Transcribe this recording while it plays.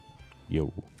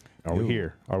Yo, are we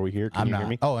here? Are we here? Can I'm you not. hear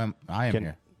me? Oh, I am Can-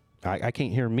 here. I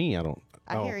can't hear me. I don't.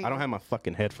 I hear I you. don't have my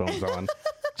fucking headphones on.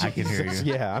 I can hear you. Jesus,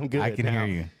 yeah, I'm good. I can now.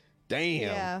 hear you. Damn.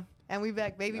 Yeah. And we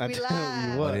back, baby. I We tell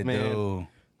live. you what, it man. do?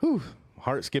 Whew,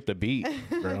 heart skipped a beat,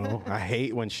 bro. I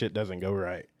hate when shit doesn't go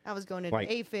right. I was going into Like-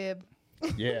 AFib.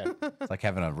 Yeah. It's like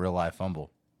having a real life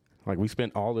fumble. Like we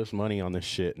spent all this money on this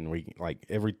shit, and we like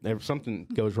every something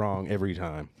goes wrong every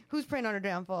time. Who's praying on her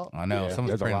downfall? I know. Yeah,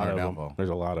 Someone's there's a praying lot on of our them. downfall. There's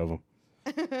a lot of them.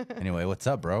 Anyway, what's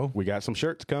up, bro? We got some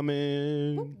shirts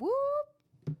coming. Whoop.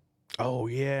 Oh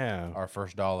yeah, Our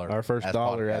first dollar. our first as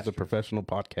dollar as a podcasters. professional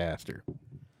podcaster.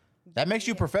 That makes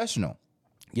you professional,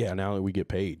 Yeah, now that we get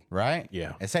paid. right?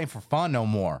 Yeah. It ain't for fun no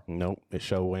more. Nope, it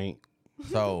show ain't.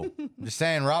 So, just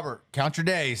saying, Robert, count your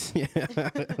days.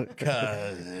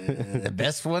 Because the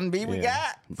best one we Yeah.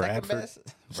 got. Second Bradford, best.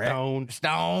 Stone.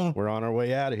 Stone. We're on our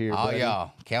way out of here. Oh, buddy.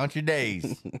 y'all. Count your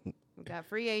days. We got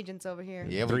free agents over here.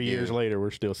 Yeah, we 3 do. years later, we're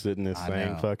still sitting in the I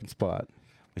same know. fucking spot.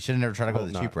 We should have never tried to go Hope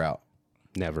the not. cheap route.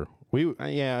 Never. We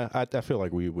I feel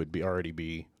like we would be already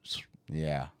be.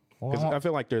 Yeah. 'Cause I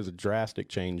feel like there's a drastic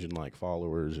change in like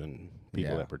followers and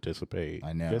people Yeah. that participate.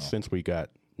 I know. Just since we got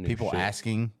new people shit.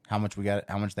 asking how much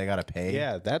they got to pay.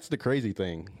 Yeah, that's the crazy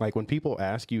thing. Like when people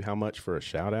ask you how much for a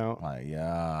shout out, Like,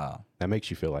 yeah. that makes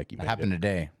you feel like you That made happened it.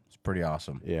 today. It's pretty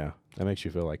awesome. Yeah, that makes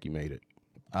you feel like you made it.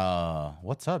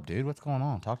 What's up, dude? What's going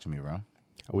on? Talk to me, bro.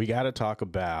 We got to talk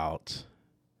about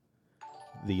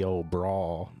the old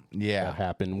brawl that Yeah.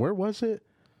 happened. Where was it?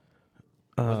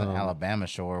 It wasn't Alabama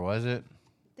Shore, was it?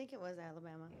 I think it was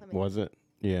Alabama. Let me Was it?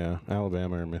 Yeah,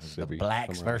 Alabama or The Mississippi.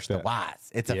 blacks somewhere like versus the that.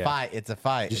 whites. It's a Yeah. fight. It's a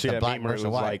fight. Did you It's see a that black meme where it versus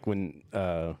was white. like when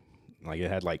like it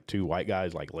had like two white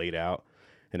guys like laid out,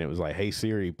 and it was like, "Hey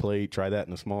Siri, try that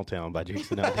in a small town" by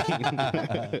Jason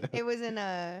Aldean. It was in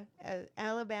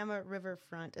Alabama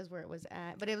Riverfront is where it was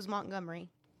at, but it was Montgomery.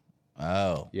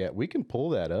 Oh. Yeah, we can pull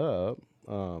that up.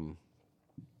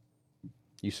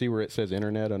 You see where it says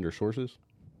internet under sources?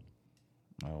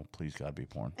 Oh, please God be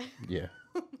porn. Yeah.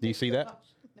 Do you see that?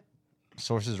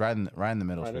 Sources right in the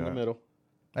middle. Right in the sweetheart. middle.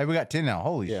 Hey, we got 10 now.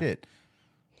 Holy Yeah. shit.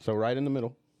 So right in the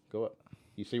middle. Go up.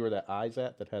 You see where that eye's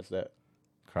at that has that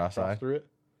Cross cross eye. through it?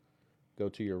 Go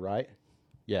to your right.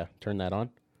 Yeah, turn that on.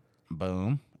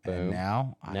 Boom. And Boom.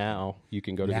 now Now you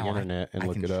can go to the now internet and I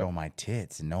look can it show up. my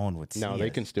tits and no one would see No, they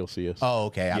us. can still see us. Oh,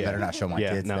 okay. I Yeah. better not show my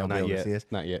yeah, tits. no, They'll be not able to yet. see us.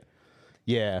 Not yet.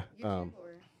 Yeah.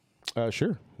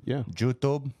 Sure. Yeah.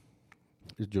 YouTube.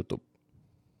 It's YouTube.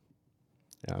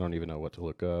 Yeah, I don't even know what to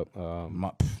look up.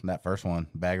 That first one.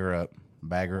 Bag her up.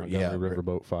 Bag her. Yeah.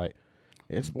 Riverboat fight.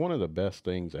 It's one of the best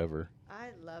things ever. I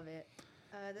love it.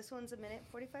 This one's a minute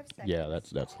 45 seconds. Yeah,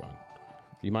 that's fine.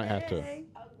 You might have to. Hey.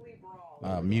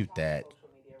 Mute that.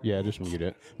 Yeah, just mute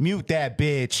it Mute that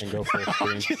bitch. and go full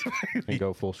screen. And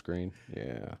go full screen.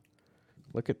 Yeah.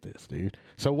 Look at this, dude.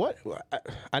 So what?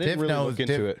 I didn't really look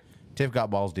into it. Tiff got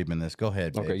balls deep in this. Go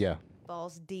ahead. Okay. bitch. Yeah.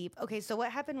 Balls deep. Okay, so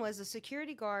what happened was the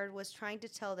security guard was trying to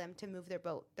tell them to move their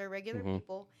boat. They're regular Mm-hmm.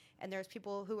 people, and there's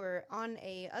people who were on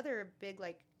a other big,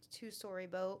 like, 2-story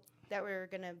boat that were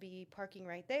going to be parking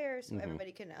right there so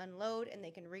everybody can unload and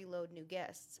they can reload new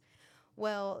guests.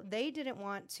 Well, they didn't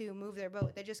want to move their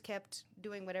boat. They just kept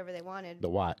doing whatever they wanted. The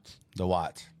Watts. The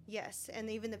Watts. Yes, and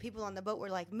even the people on the boat were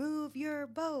like, "Move your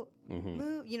boat,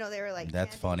 move." You know, they were like,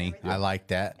 That's chanting funny. everything. I like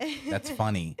that. That's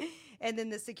funny. And then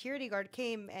the security guard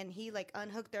came and he like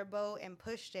unhooked their boat and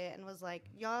pushed it and was like,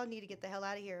 "Y'all need to get the hell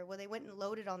out of here." Well, they went and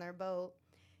loaded on their boat,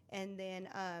 and then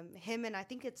him and I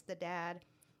think it's the dad,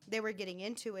 they were getting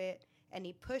into it, and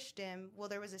he pushed him. Well,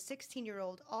 there was a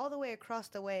 16-year-old all the way across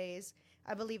the ways,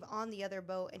 I believe, on the other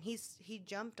boat, and he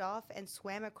jumped off and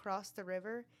swam across the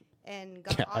river and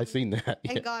got Yeah, on. I seen that.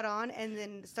 And Yeah. got on, and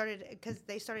then started because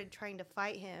they started trying to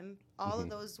fight him. All of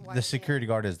those white The security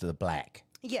guard is the black.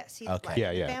 Yes, he's Okay. black.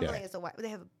 Yeah, The yeah, family yeah. is a white. They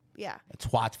have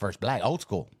It's Watts versus black. Old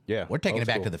school. Yeah, We're taking old it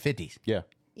back school. to the 50s. Yeah.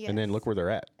 And then Yes. look where they're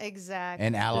at. exactly.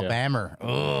 In Alabama.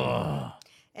 Ugh.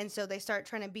 And so they start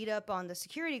trying to beat up on the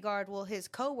security guard. Well, his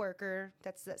coworker,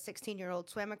 that's that 16-year-old,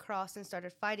 swam across and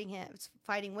started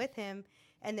fighting with him.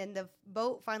 And then the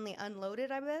boat finally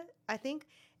unloaded, I think.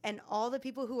 And all the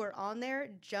people who were on there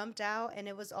jumped out, and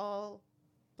it was all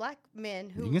black men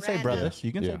who You can say ran brothers. up.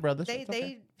 You can Yeah. say brothers. They It's okay.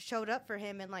 they showed up for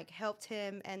him and like helped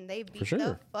him, and they beat sure.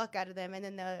 the fuck out of them. And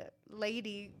then the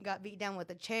lady got beat down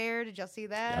with a chair. Did y'all see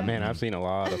that? Yeah, man, I've seen a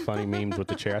lot of funny memes with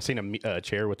the chair. I seen a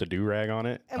chair with a do rag on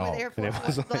it. And with Oh, Air And Force it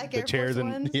was One, like black the Air chairs Force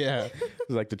in Ones. yeah, it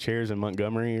was like the chairs in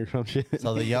Montgomery or some shit.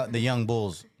 So the young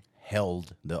bulls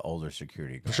held the older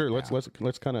security guard. Sure, down.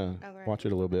 let's kind of Okay. watch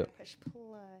it a little bit. Push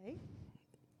play.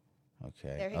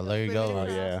 Okay. There he Oh, goes, there you moving go. Oh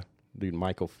it. yeah, dude,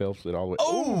 Michael Phelps it all the way.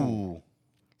 Oh,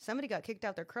 somebody got kicked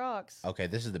out their Crocs. Okay,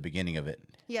 this is the beginning of it.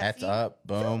 Yeah, Hats see? up,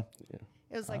 boom.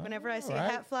 It was like whenever I see a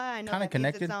Alright. hat fly, I know Kind of that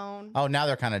means connected. it's on. Oh, now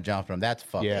they're kind of jumping them. That's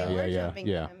fucked Yeah, up. They were yeah, jumping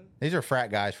yeah. him, These are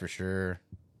frat guys for sure.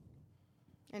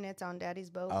 and it's on Daddy's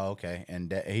boat. Oh, okay.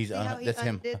 And he's See how he that's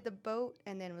him. undid the boat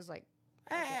and then was like,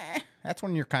 That's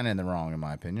when you're kind of in the wrong, in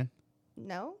my opinion.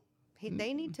 no,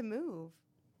 they need to move.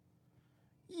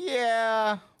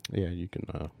 Yeah. Yeah, you can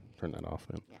turn that off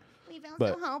then. Yeah. We felt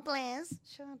But- so hopeless.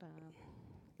 Shut up.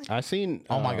 I seen.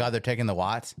 Oh my God, they're taking the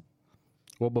Watts.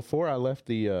 Well, before I left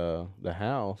the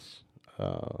house,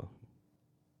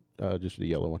 just the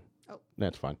yellow one. Oh.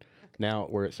 That's fine. Now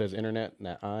where it says internet and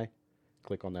that I,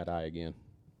 click on that I again.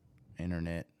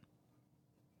 Internet.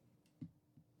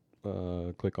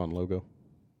 Click on logo.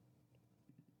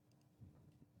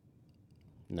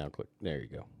 Now click. There you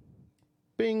go.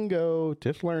 Bingo.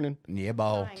 Tiff's learning. Yeah,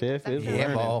 ball. Fine. Tiff is Yeah,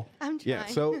 learning. ball. I'm trying. Yeah.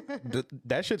 So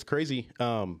that shit's crazy.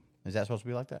 Is that supposed to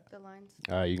be like that? the lines.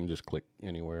 You can just click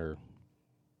anywhere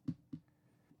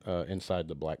inside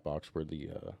the black box where the.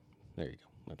 There you go.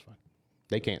 That's fine.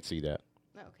 They can't see that.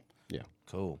 Oh, okay. Yeah.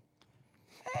 Cool.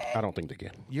 I don't think they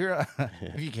can. You're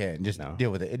if you can, just No.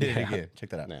 deal with it. It did it Yeah. again. Check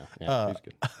that out. No. Yeah, he's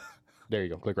good. There you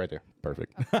go. Click right there.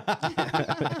 Perfect. You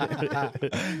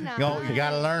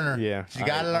gotta learn her. Yeah. She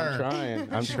gotta learn. I'm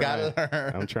trying. I'm She trying. gotta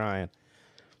learn. I'm trying.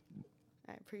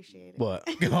 I appreciate it. But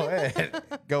Go ahead.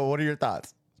 Go. What are your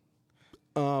thoughts?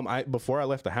 before I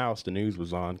left the house, the news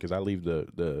was on because I leave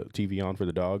the TV on for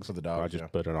the dogs. For the dogs, I just yeah.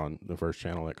 put it on the first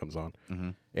channel that comes on. Mm-hmm.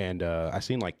 And I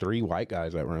seen like 3 white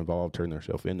guys that were involved turn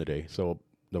themselves in today. So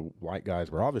the white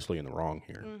guys were obviously in the wrong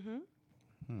here.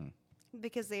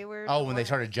 Because they were. Oh, the when they ones-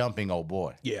 started jumping, oh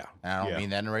boy. Yeah. And I don't yeah. mean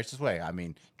that in a racist way. I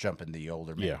mean jumping the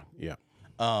older men. Yeah. Yeah.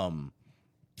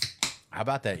 How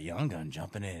about that young gun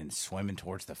jumping in and swimming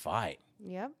towards the fight?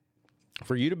 Yep.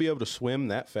 For you to be able to swim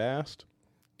that fast,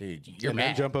 Dude, you're and mad.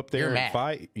 then jump up there You're and mad.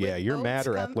 fight. Yeah, With you're mad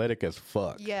or boats come- athletic as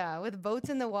fuck. Yeah, with boats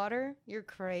in the water, you're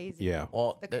crazy. Yeah.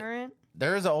 Well, The current.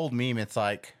 there is an old meme. It's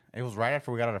like it was right after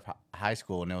we got out of high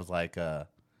school, and it was like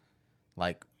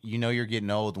you know you're getting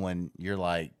old when you're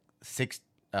like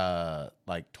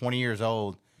 20 years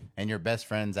old, and your best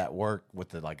friend's at work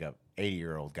with like a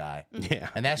 80-year-old guy. Yeah.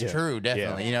 And that's Yeah. true,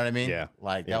 definitely. Yeah. You know what I mean? Yeah.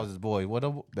 Like Yeah. that was his boy. What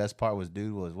the best part was,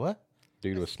 dude, was what?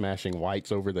 Dude was smashing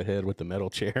whites over the head with the metal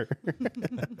chair.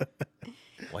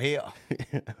 Well, he,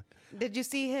 Did you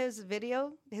see his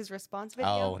video? His response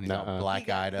video? oh, and he's all Nuh-uh.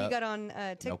 black-eyed He up. got on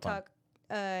TikTok,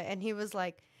 and he was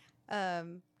like,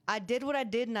 "I did what I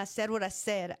did, and I said what I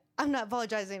said. I'm not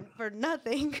apologizing for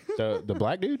nothing." the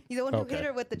black dude? He's the one who Okay. hit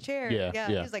her with the chair. Yeah, yeah.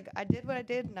 yeah. He's like, "I did what I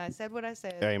did, and I said what I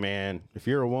said." Hey man, if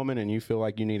you're a woman and you feel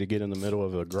like you need to get in the middle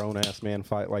of a grown ass man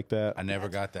fight like that, I never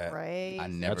got that. Right. I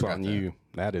never that's got on that. you.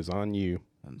 That is on you.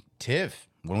 Tiff,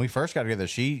 when we first got together,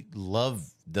 she loved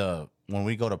when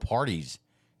we go to parties.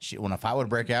 When a fight would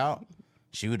break out,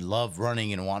 she would love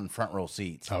running and wanting front row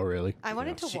seats. Oh really? I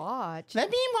wanted to watch. Let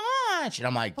me watch. And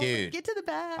I'm like, dude, Get to the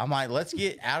back. I'm like, let's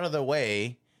get out of the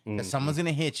way because someone's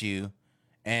gonna hit you,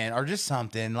 or just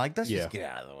something. Like, let's Yeah. just get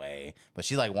out of the way. But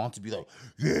she like wants to be like,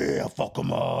 yeah, fuck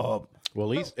them up.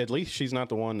 Well, at least she's not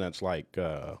the one that's like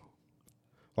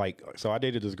so I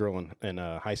dated this girl in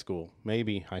high school,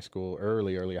 maybe high school,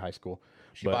 early high school.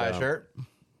 She buy a shirt?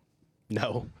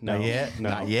 No, Not yet. no,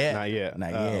 Not yet. not yet,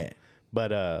 Not yet.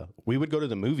 But we would go to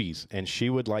the movies, and she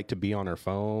would like to be on her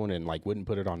phone and like wouldn't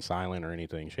put it on silent or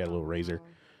anything. She had a little razor.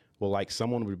 Well, like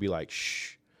someone would be like,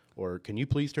 "Shh," or "Can you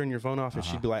please turn your phone off?" And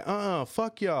she'd be like,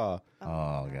 fuck y'all."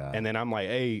 Oh god. And then I'm like,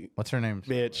 "Hey, What's her name?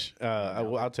 bitch,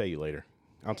 I'll tell you later.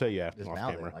 I'll tell you after Just off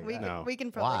mouth it camera." like we, that. can, we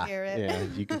can probably Why? hear it. Yeah,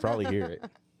 you can probably hear it.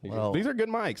 Well- These are good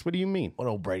mics. What do you mean? What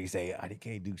old Brady say? I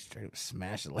can't do straight up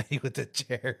smash the lady with the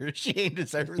chair. She ain't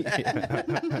deserve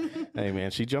that. Hey man,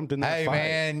 she jumped in that Hey fight.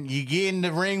 man, you get in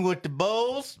the ring with the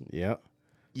bulls, Yeah,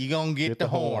 you gonna get the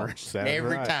horns That's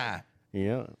every right. time.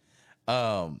 yeah.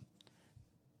 The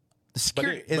But,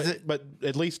 security is it? but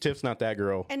at least Tiff's not that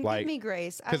girl. And like, give me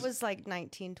grace. I 'cause- was like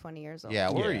 19, 20 years old.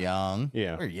 Yeah, we're Yeah. young.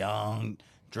 Yeah. We're young.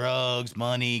 Drugs,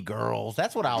 money, girls.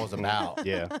 That's what I was about.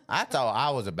 yeah, That's all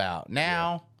I was about.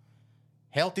 Now,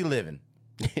 healthy living,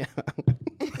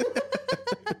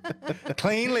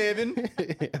 clean living.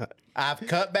 I've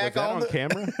cut was back that on the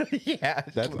camera? Yeah,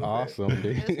 That's awesome,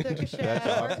 dude. Just took a That's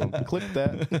shower. awesome. Clip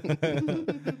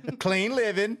that. clean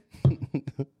living.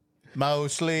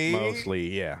 Mostly.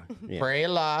 Mostly, yeah. Yeah. Pray a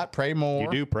lot. Pray more. You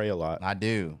do pray a lot, I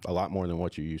do. a lot more than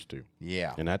what you used to,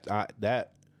 Yeah. and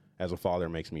that as a father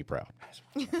makes me proud.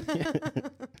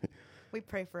 We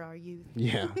pray for our youth.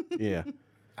 Yeah, yeah.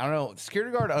 I don't know.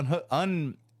 Security guard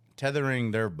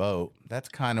untethering their boat. That's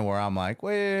kind of where I'm like,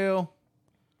 well,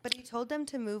 But he told them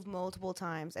to move multiple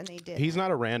times, and they did. He's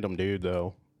not a random dude,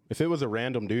 though. If it was a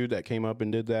random dude that came up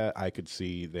and did that, I could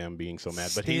see them being so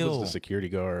mad. But he was the security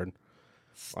guard.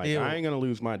 Like, I ain't going to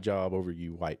lose my job over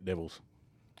you white devils.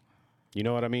 You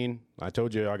know what I mean? I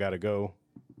told you I got to go.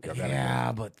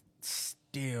 Yeah, but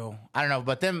still, I don't know.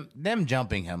 But them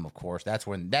jumping him, of course, that's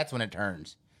when it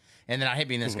turns. And then I hate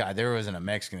being this guy. There wasn't a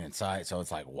Mexican in sight, so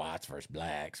it's like whites versus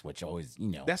blacks, which always,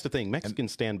 That's the thing.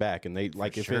 Mexicans stand back, and they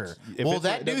like if sure. it's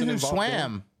that dude who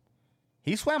swam,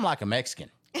 he swam like a Mexican.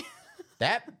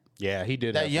 Yeah, he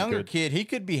did. That younger kid, he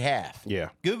could be half. Yeah.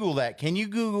 Google that. Can you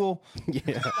Google?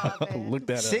 Yeah, look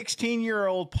that up.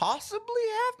 16-year-old, possibly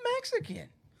half Mexican.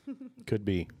 Could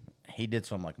be. He did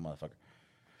swim like a motherfucker.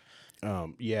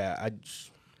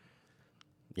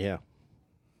 Yeah.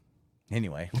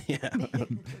 Anyway. Yeah.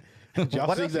 Did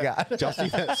y'all see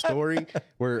that story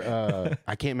where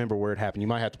I can't remember where it happened? You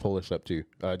might have to pull this up too,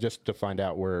 just to find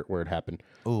out where it happened.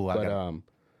 Ooh,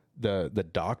 the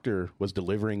doctor was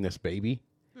delivering this baby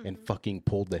and fucking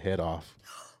pulled the head off.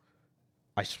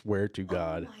 I swear to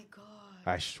God. Oh my God.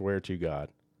 I swear to God.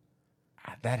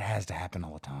 That has to happen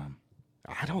all the time.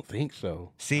 I don't think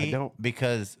so. See, I don't.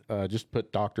 because Just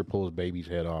put doctor pulls baby's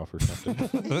head off or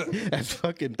something. As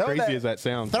fucking Throw crazy that- as that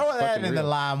sounds. throw it's that fucking in the real.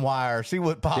 lime wire. See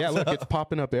what pops Yeah, look, up. it's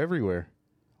popping up everywhere.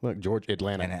 Look,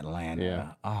 Atlanta. In Atlanta.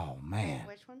 Yeah. Oh, man.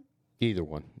 Which one? Either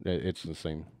one. It's the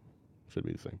same. Should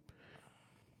be the same.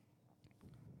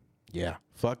 Yeah.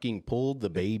 Fucking pulled the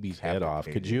baby's head off.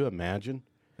 Could you imagine?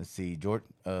 Let's see. George.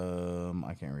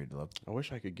 I can't read the look. I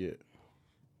wish I could get.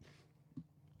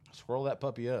 Scroll that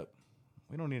puppy up.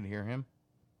 We don't need to hear him.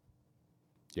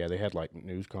 Yeah, they had like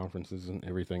news conferences and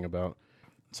everything about.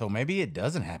 So maybe it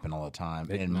doesn't happen all the time.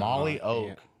 In No, Molly it Oak,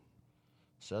 can't.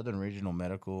 Southern Regional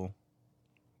Medical.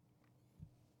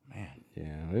 Man.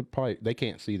 Yeah, they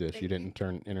can't see this. You didn't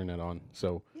turn internet on.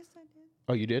 So, Yes, I did.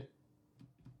 oh, you did?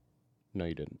 No,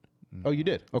 you didn't. Oh, you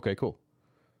did. Okay, cool.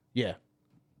 Yeah.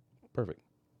 Perfect.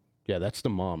 Yeah, that's the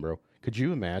mom, bro. Could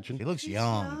you imagine? He looks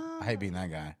young. I hate being that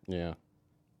guy. Yeah.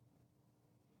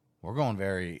 We're going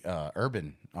very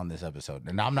urban on this episode.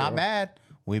 And I'm not mad.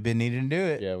 We've been needing to do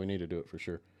it. Yeah, we need to do it for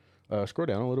sure. Scroll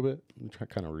down a little bit. Let me try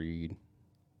kind of read.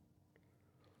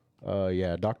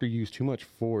 Yeah, doctor used too much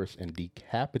force and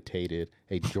decapitated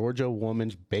a Georgia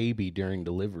woman's baby during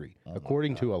delivery,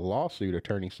 according to a lawsuit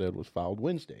attorney said was filed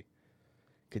Wednesday.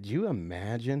 Could you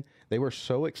imagine? They were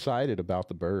so excited about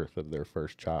the birth of their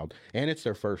first child, and it's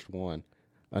their first one.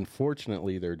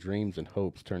 Unfortunately, their dreams and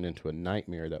hopes turned into a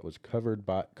nightmare that was covered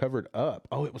up.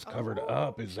 Oh, it was covered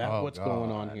up. Is that what's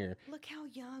going on here? Look how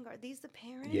young. Are these the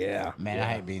parents? Yeah. Man,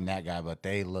 I hate being that guy, but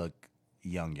they look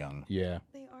young. Yeah.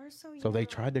 They are so young. So they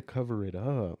tried to cover it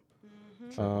up.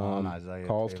 Isaiah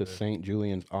Calls to Taylor. St.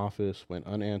 Julian's office went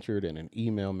unanswered, and an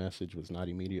email message was not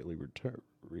immediately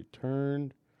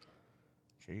returned.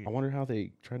 Jeez. I wonder how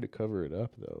they tried to cover it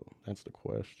up, though. That's the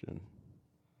question.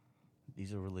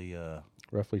 These are really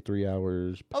Roughly 3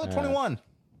 hours. Oh, they're passed. 21.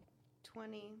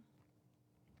 20.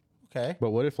 Okay.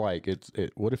 But what if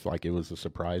it was a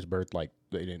surprise birth? Like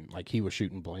they didn't, like he was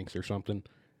shooting blanks or something,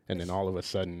 and then all of a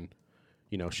sudden,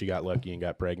 she got lucky and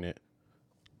got pregnant.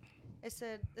 It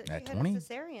said that At she 20? had a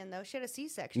cesarean, though. She had a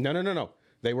C-section. No.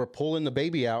 They were pulling the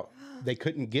baby out. They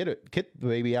couldn't get the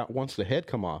baby out once the head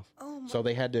come off. Oh, my. So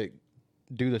they had to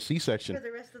do the C-section For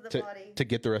the rest of the body. to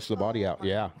get the rest of the body out.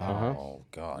 Yeah. Oh,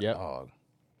 God. Yep. Dog.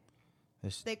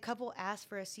 The couple asked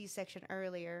for a C-section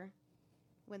earlier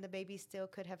when the baby still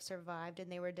could have survived,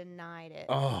 and they were denied it.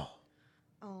 Oh.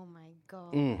 Oh, my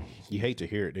God. You hate to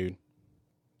hear it, dude.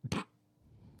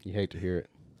 You hate to hear it.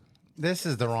 This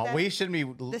is the wrong. That- We shouldn't be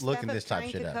The looking step of this type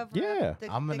trying shit to up. cover Yeah. up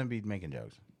the- I'm the- going to be making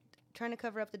jokes. trying to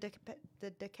cover up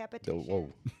the decapitation.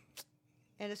 Whoa.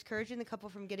 And discouraging the couple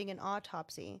from getting an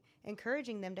autopsy,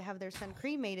 encouraging them to have their son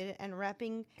cremated, and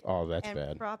wrapping Oh, that's and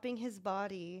bad. propping his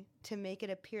body to make it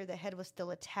appear the head was still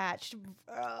attached.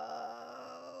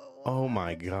 Oh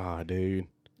my God, dude.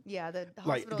 Yeah, the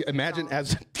Like, hospital's imagine gone.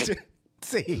 as.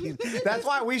 See, that's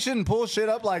why we shouldn't pull shit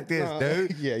up like this,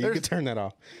 dude. Yeah, you there's, can turn that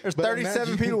off. there's But 37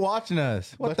 imagine- people watching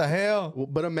us. What the hell? Well,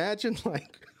 but imagine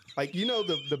like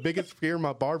the biggest fear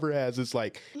my barber has is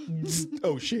like,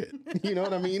 oh shit. You know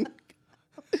what I mean?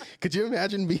 Could you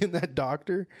imagine being that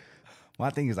doctor?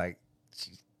 My thing is like,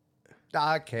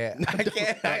 I can't.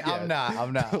 I'm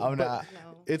not. No.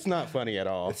 It's not funny at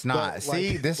all. It's not. But,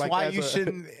 See, like- this is like why as you a-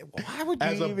 shouldn't. Why would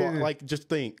As you a even? like, just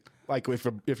think like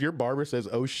if your barber says,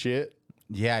 "Oh shit,"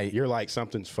 yeah, you're like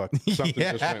something's fucked. Something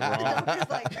just went wrong. It's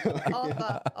like,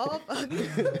 oh fuck.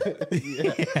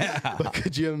 yeah. But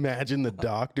could you imagine the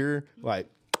doctor like,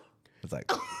 It's like,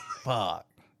 fuck.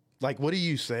 Like, what do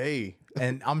you say?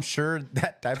 And I'm sure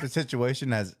that type of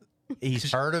situation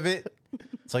he's heard of it.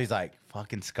 So he's like,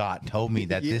 fucking Scott told me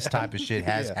that this type of shit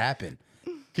has happened.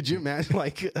 Could you imagine,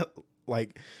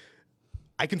 like,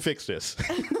 I can fix this.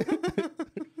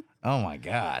 Oh my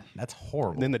God. That's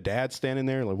horrible. And then the dad's standing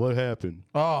there, like, what happened?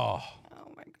 Oh,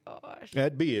 Oh my gosh.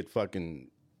 That'd be a fucking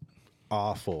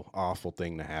awful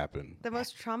thing to happen. The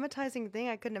most traumatizing thing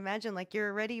I couldn't imagine. Like, you're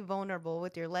already vulnerable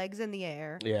with your legs in the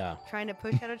air, Yeah. trying to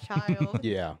push out a child.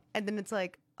 Yeah. And then it's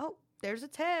like, oh, there's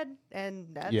its head, and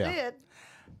that's Yeah. it.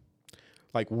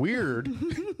 Like, weird.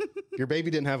 Your baby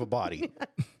didn't have a body.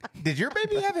 did your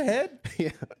baby have a head?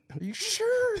 Yeah. Are you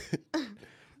sure? Man,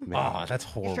 Oh, that's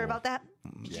horrible. You sure about that?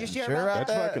 You sure sure about about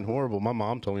that's that? fucking horrible. My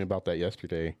mom told me about that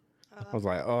yesterday. I was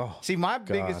like, oh. See, my God.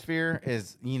 biggest fear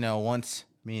is, once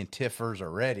me and Tiffers are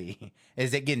ready,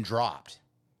 is it getting dropped.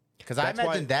 Because I That's why-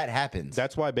 imagine that happens.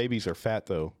 That's why babies are fat,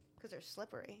 though. Because they're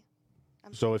slippery.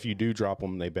 So if you do drop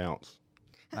them, they bounce.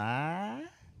 Ah,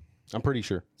 I'm pretty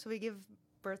sure. So we give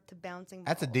birth to bouncing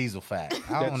that's a balls. diesel fact.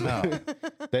 I don't know.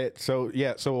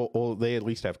 So they at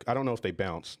least have. I don't know if they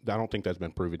bounce. I don't think that's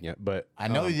been proven yet. But I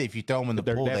know that if you throw them in the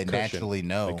pool, they they have cushion. naturally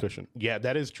know. They cushion. Yeah,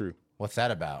 that is true. What's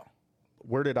that about?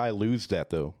 Where did I lose that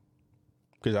though?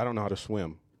 Because I don't know how to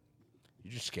swim.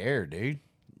 You're just scared, dude.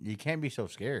 You can't be so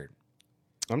scared.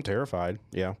 I'm terrified.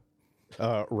 Yeah.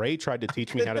 Ray tried to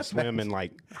teach me how to swim in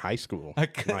like high school. I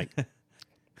couldn't- Like,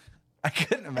 I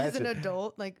couldn't As an imagine.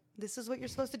 adult, like, this is what you're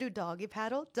supposed to do. Doggy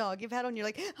paddle. And you're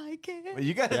like, I can't.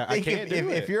 You got to Yeah, I think can't if, do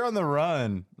if it. you're on the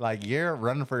run, like you're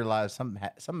running for your life,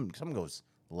 something goes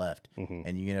left, Mm-hmm.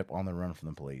 and you end up on the run from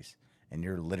the police, and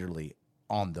you're literally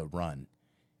on the run,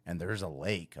 and there's a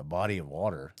lake, a body of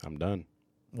water. I'm done.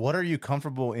 What are you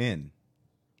comfortable in?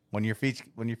 When your feet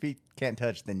can't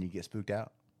touch, then you get spooked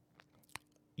out.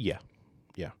 Yeah.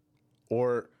 Yeah.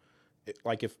 Or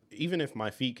like even if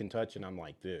my feet can touch and I'm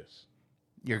like this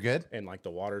You're good. and like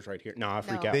the water's right here. No, I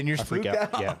freak No. out. Then you're I freak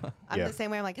spooked out? Yeah. I'm Yeah. the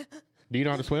same way. I'm like, Do you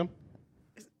know how to swim?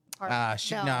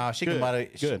 She no. she Good, can muddle.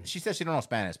 good. She says she don't know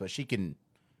Spanish, but she can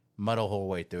muddle her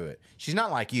way through it. She's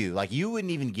not like you. Like you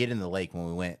wouldn't even get in the lake when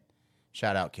we went.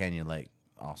 Shout out Canyon Lake.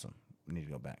 Awesome. We need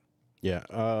to go back. Yeah.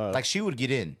 Like she would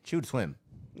get in. She would swim.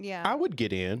 Yeah. I would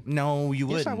get in. No, you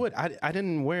wouldn't. Yes, I would. I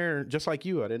didn't wear, just like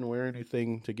you, I didn't wear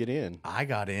anything to get in. I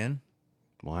got in.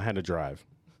 Well, I had to drive.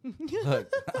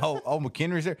 Look,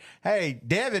 McHenry's there. Hey,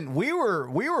 Devin, we were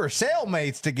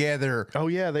cellmates together. Oh,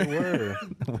 yeah, they were.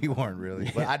 We weren't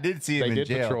really, but I did see him They in did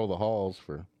jail. patrol the halls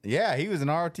for. Yeah, he was an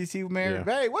ROTC mayor.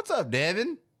 Yeah. Hey, what's up,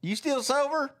 Devin? You still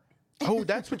sober? Oh,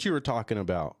 that's what you were talking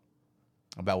about.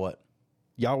 About what?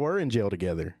 Y'all were in jail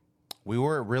together. We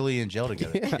were really in jail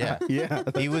together. Yeah. Yeah.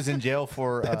 He was in jail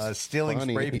for stealing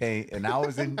funny. spray paint, and I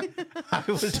was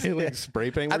Stealing spray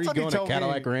paint. Where That's you what he going to told me.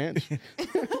 Cadillac Ranch?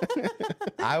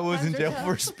 I was in jail Master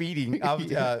for speeding. I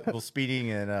was speeding,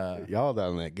 and Y'all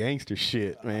down that gangster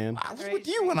shit, man. I was with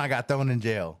you when I got thrown in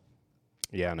jail.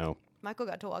 Yeah, I know. Michael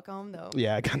got to walk home, though.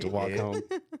 Yeah, I got to walk did. home.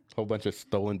 Whole bunch of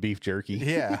stolen beef jerky.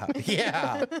 Yeah,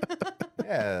 yeah,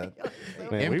 yeah.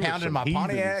 Man, we were Impounded some my heathens.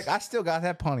 Pontiac. I still got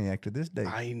that Pontiac to this day.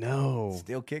 I know.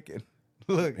 Still kicking.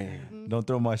 Look, don't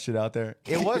throw my shit out there.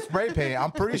 It was spray paint.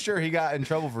 I'm pretty sure he got in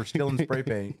trouble for stealing spray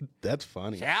paint. That's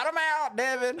funny. Shout him out,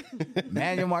 Devin.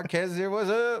 Manuel Marquez here. What's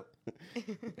up?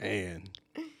 Man.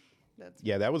 That's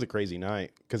Yeah, that was a crazy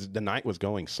night because the night was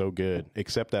going so good,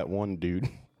 except that one dude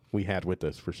we had with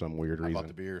us for some weird I bought reason.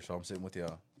 the beer, so I'm sitting with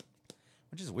y'all.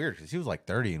 Which is weird because he was like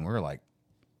 30 and we were like,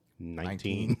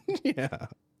 19. Yeah.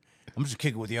 I'm just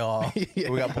kicking with y'all.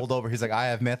 We got pulled over. He's like, I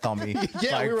have meth on me.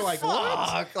 Yeah, we were like, what?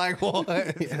 Fuck, like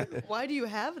what? why do you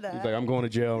have that? He's like, I'm going to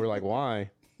jail. We're like, why?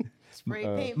 Spray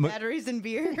paint, batteries, and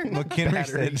beer. McHenry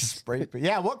said spray paint.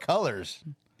 Yeah, what colors?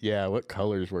 Yeah, what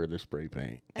colors were the spray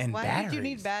paint? And Why did you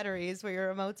need batteries. batteries where your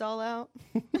remote's all out?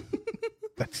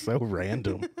 That's so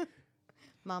random.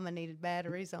 Mama needed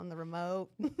batteries on the remote.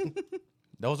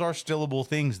 Those are stillable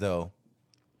things, though.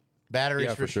 Batteries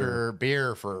Yeah, for for sure. sure.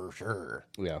 Beer for sure.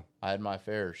 Yeah. I had my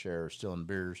fair share of stealing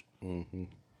beers. Mm-hmm.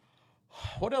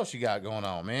 What else you got going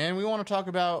on, man? We want to talk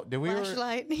about. Did we?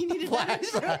 Flashlight. He needed batteries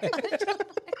for a flashlight.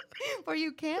 Were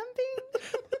you camping?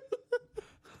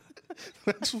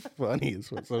 That's funny.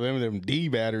 So them D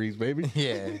batteries, baby.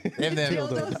 Yeah, them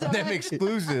Dildos.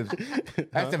 exclusives.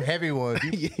 That's them heavy ones.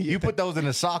 You put those in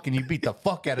a sock and you beat the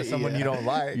fuck out of someone you don't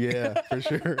like. Yeah, for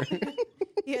sure.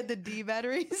 He had the D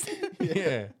batteries.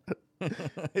 Yeah.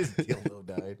 His dildo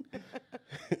died.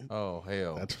 Oh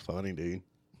hell. That's funny, dude.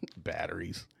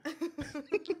 Batteries.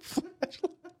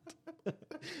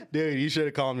 Dude, you should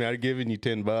have called me. I'd have given you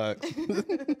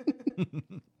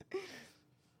 $10.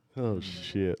 Oh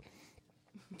shit.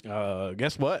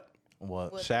 Guess what?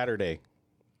 What? What? Saturday.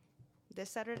 This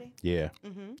Saturday? Yeah.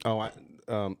 Oh,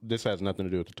 this has nothing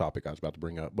to do with the topic I was about to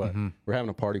bring up, but we're having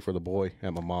a party for the boy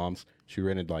at my mom's. She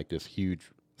rented like this huge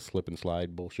slip and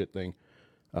slide bullshit thing.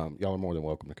 Y'all are more than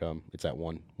welcome to come. It's at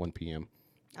 1 p.m.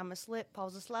 I'm a slip.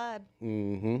 Paul's a slide.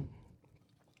 Mm-hmm.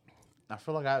 I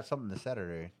feel like I have something this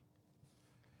Saturday.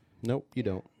 Nope, you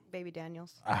don't. Baby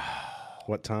Daniels.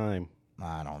 What time?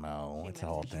 I don't know. It's the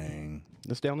whole thing.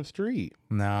 It's down the street.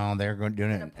 No, they're going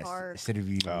doing it At a at park. City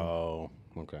View. Oh,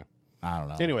 okay. I don't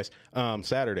know. Anyways,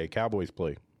 Saturday, Cowboys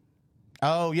play.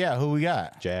 Oh yeah, who we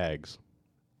got? Jags.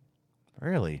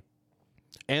 Really?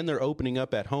 And they're opening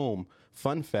up at home.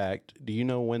 Fun fact, do you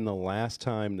know when the last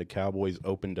time the Cowboys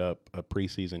opened up a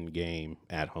preseason game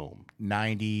at home?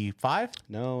 95?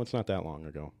 No, it's not that long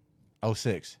ago.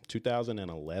 06.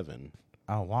 2011.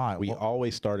 Oh, why? We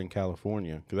always start in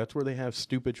California because that's where they have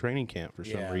stupid training camp for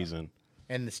some Yeah. reason.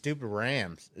 And the stupid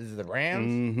Rams. Is it the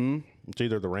Rams? Mm-hmm. It's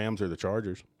either the Rams or the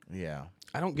Chargers. Yeah.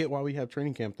 I don't get why we have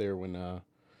training camp there when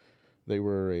they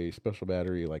were a special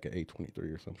battery like an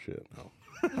 823 or some shit. No.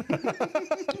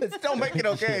 Don't make it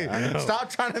okay. Stop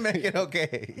trying to make it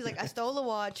okay. He's like, I stole a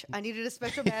watch. I needed a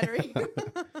special battery.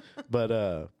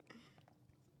 But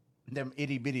Them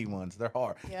itty bitty ones, they're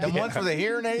hard. Yeah. The ones for the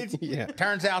hearing aids, Yeah.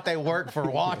 turns out they work for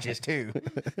watches too.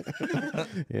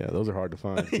 yeah, those are hard to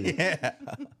find. Too. Yeah.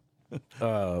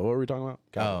 What were we talking about?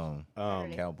 Cowboys.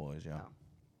 Saturday. Cowboys, yeah.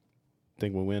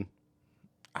 Think we win?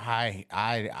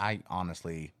 I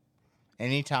honestly,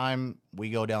 anytime we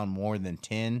go down more than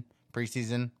 10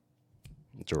 preseason,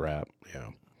 It's a wrap. Yeah.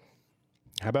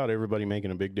 How about everybody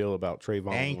making a big deal about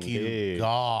Trayvon thank you, Diggs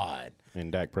God.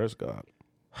 and Dak Prescott?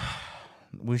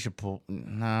 We should pull.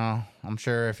 No, I'm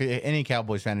sure if any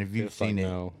Cowboys fan, if you've It's like, seen it,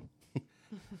 no.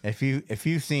 if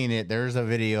you've seen it, there's a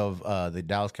video of the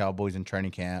Dallas Cowboys in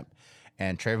training camp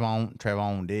and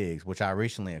Trayvon Diggs, which I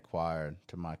recently acquired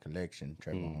to my collection.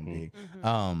 Trayvon Diggs.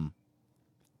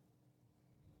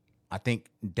 I think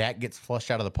Dak gets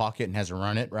flushed out of the pocket and has to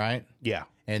run it right, Yeah.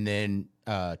 and then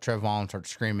Trayvon starts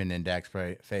screaming in Dak's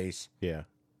face. Yeah.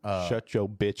 Shut your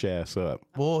bitch ass up.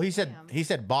 Well, he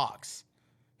said box.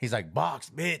 He's like,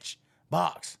 box, bitch,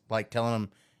 box. Like telling him,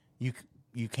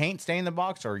 you can't stay in the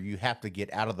box or you have to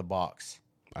get out of the box.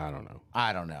 I don't know.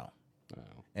 I don't know.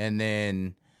 And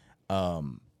then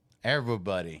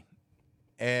everybody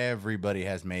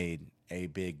has made a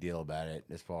big deal about it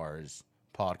as far as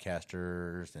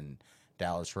podcasters and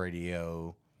Dallas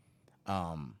radio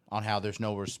on how there's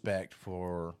no respect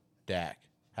for Dak,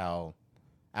 how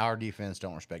our defense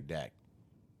don't respect Dak.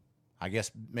 I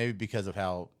guess maybe because of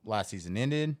how last season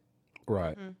ended,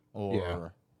 Right.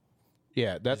 or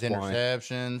Yeah, that's his why.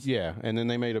 interceptions. Yeah, and then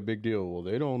they made a big deal. Well,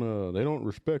 they don't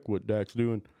respect what Dak's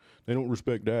doing. They don't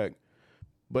respect Dak.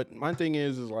 But my thing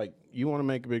is like you want to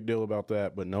make a big deal about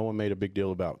that, but no one made a big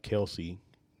deal about Kelsey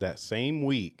that same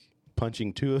week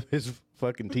punching two of his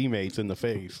fucking teammates in the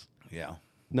face. Yeah,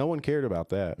 No one cared about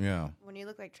that. yeah. When you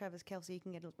look like Travis Kelce, you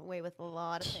can get away with a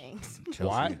lot of things.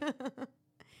 Why?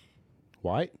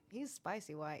 White? He's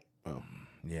spicy white.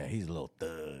 Yeah, he's a little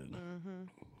thug.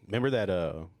 Remember that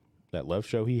that love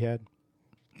show he had?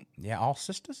 Yeah, all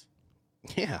sisters.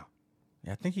 Yeah.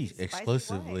 Yeah, I think he's Spicy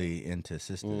exclusively into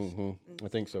sisters. I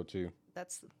think so too.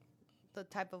 That's the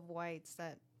type of whites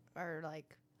that are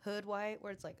like hood white,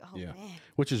 where it's like, oh Yeah. man,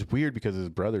 Which is weird because his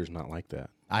brother's not like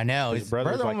that. I know His his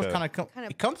brother's brother like almost a- kind of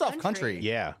he comes off country.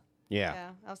 Yeah. Yeah. yeah.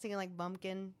 I was thinking like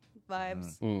bumpkin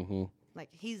vibes. Mm-hmm. Like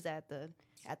he's at the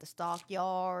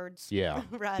stockyards. Yeah.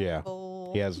 riding Yeah. a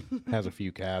bull. He has a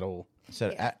few cattle.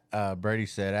 So Brady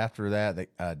said after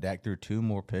that, Dak threw 2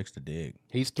 more picks to Dig.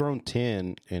 He's thrown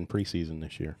 10 in preseason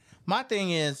this year. My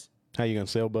thing is, How you gonna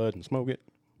sell bud and smoke it?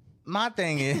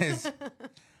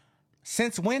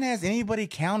 Since when has anybody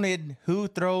counted who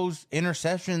throws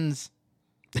interceptions?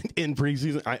 In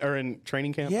preseason or in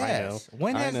training camp? Yes. I know.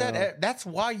 When I has know. that? That's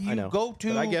why I you know. go to.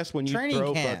 But I guess when you training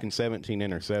throw camp. fucking 17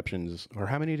 interceptions, or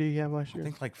how many did he have last I year?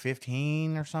 think like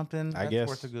 15 or something. I That's guess.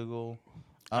 worth a Google.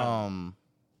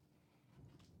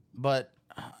 But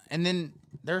and then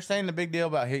they're saying the big deal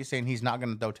about saying he's not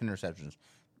going to throw 10 interceptions.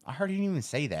 I heard he didn't even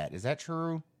say that. Is that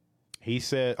true?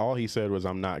 All he said was,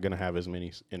 "I'm not gonna have as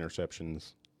many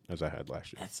interceptions as I had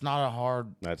last year." That's not a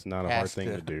hard That's not a hard task thing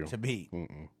to do. to beat.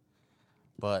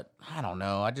 But I don't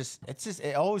know.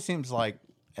 It always seems like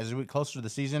as we get closer to the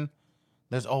season,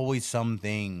 there's always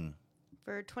something.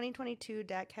 For 2022,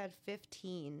 Dak had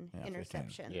 15 Yeah, 15.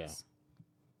 interceptions. Yeah.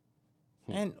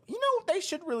 And they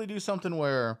should really do something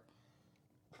where,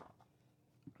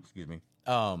 excuse me,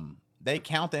 they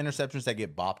count the interceptions that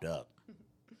get bopped up.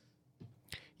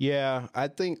 Yeah, I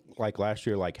think like last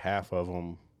year, like half of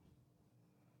them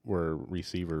were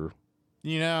receiver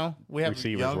You know, we have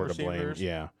receivers young were to blame. receivers.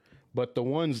 Yeah, but the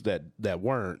ones that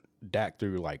weren't, Dak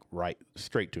threw like right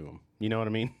straight to him. You know what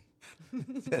I mean?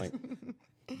 Like,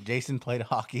 Jason played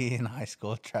hockey in high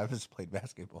school. Travis played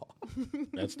basketball.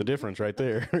 that's the difference right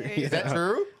there. you Is that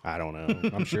true? I don't know.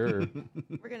 I'm sure.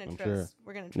 We're gonna trust. sure.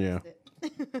 We're gonna Yeah. trust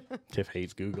it. Tiff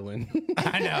hates Googling.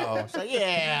 I know. So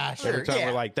yeah, sure. Every time yeah.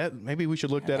 we're like that, maybe we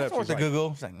should look that That's up. worth She's a like,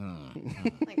 Google. It's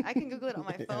like, Like I can Google it on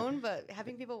my phone, but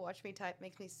having people watch me type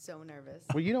makes me so nervous.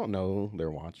 well, you don't know they're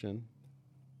watching.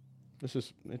 It's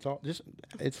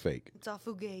fake. It's all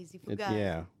fugazi, It, fugazi.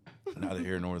 yeah. neither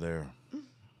here nor there.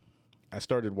 I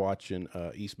started watching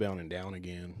Eastbound and Down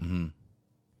again. Mm-hmm.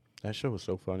 That show was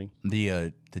so funny.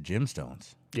 The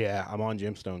Gemstones. Yeah, I'm on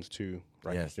Gemstones too.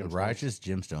 Yes, the Gemstones. Righteous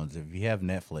Gemstones. If you have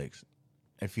Netflix,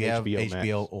 if you have HBO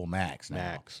HBO or Max now,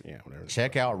 Max. Yeah, whatever.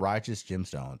 check out Righteous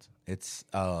Gemstones. It's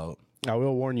I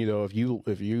will warn you though, if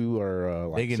you are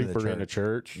like Big into the super into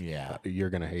church, Yeah. you're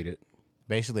gonna hate it.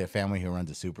 basically a family who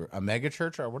runs a mega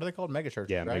church, or what are they called? Mega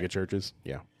churches. Yeah, right? mega churches.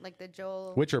 Yeah, Like the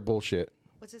Joel. which are bullshit.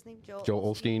 What's his name?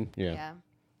 Joel Osteen. Yeah.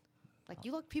 Like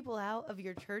you locked people out of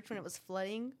your church when it was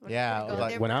flooding. When Yeah, you it go was like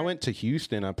there When I for- went to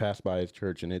Houston, I passed by his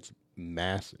church, and it's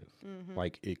massive,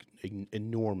 like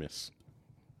enormous.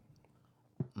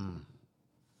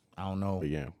 I don't know. But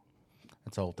yeah,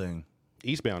 That's the whole thing.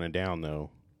 Eastbound and Down though,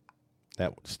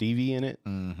 that Stevie in it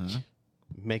Mm-hmm.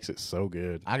 makes it so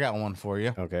good. I got one for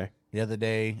you. Okay. The other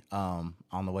day, on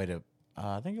the way to,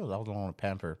 I think I was on a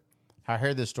Pamper. I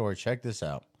heard this story. Check this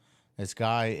out. This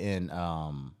guy in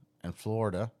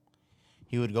Florida,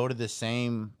 he would go to the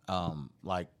same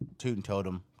like Toot and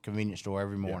Totem convenience store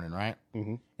every morning, right?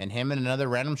 Mm-hmm. And him and another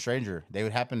random stranger, they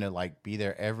would happen to like be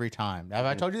there every time. Have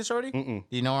I told you this already? Do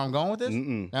you know where I'm going with this?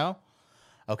 No.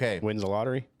 Okay. Wins the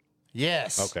lottery?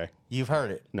 Yes. Okay. You've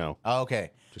heard it. No,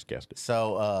 Okay. just guessed it.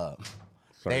 So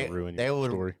Sorry to ruin your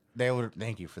story. they would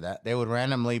thank you for that. They would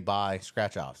randomly buy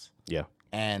scratch offs. Yeah.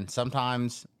 And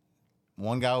sometimes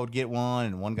one guy would get one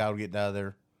and one guy would get the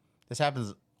other. This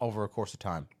happens over a course of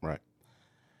time. Right.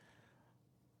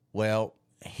 Well,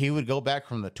 he would go back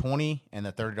from the $20 and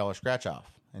the $30 scratch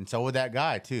off. And so would that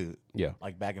guy too. Yeah.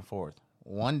 Like back and forth.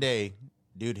 One day,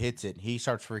 dude hits it. He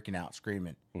starts freaking out,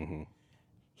 screaming. Mm-hmm.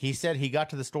 He said he got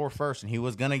to the store first and he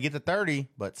was going to get the 30,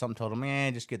 but something told him,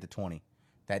 man, just get the 20.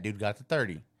 That dude got the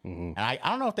 30. Mm-hmm. And I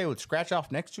don't know if they would scratch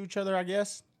off next to each other, I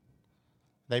guess.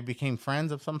 They became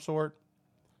friends of some sort.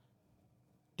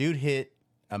 Dude hit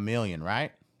 $1 million,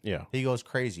 right? Yeah. He goes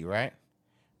crazy, right?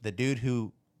 The dude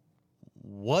who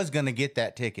was going to get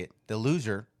that ticket, the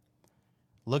loser,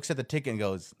 looks at the ticket and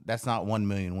goes, that's not 1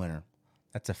 million winner.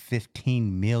 That's a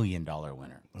 $15 million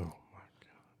winner. Oh my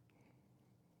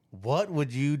god. What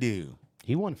would you do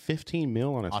He won 15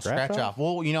 mil on a on scratch off.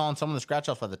 Well, you know, on some of the scratch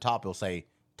offs at the top, it'll say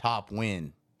top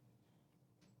win,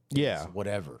 Yeah.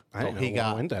 whatever. I So didn't know he he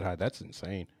got went that high. That's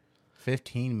insane.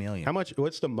 15 million. How much?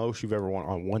 What's the most you've ever won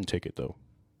on one ticket though?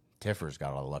 Tiffer's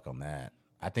got all the luck on that.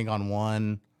 I think on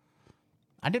one,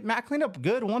 I cleaned up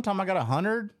good. One time I got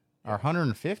 100 or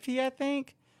 150, I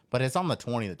think. But it's on the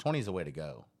 20. The 20 is the way to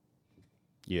go.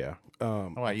 Yeah.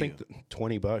 about I think you?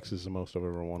 $20 is the most I've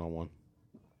ever won on one.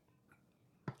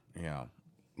 Yeah.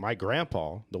 My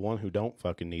grandpa, the one who don't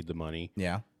fucking need the money,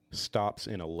 Yeah. stops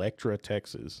in Electra,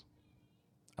 Texas,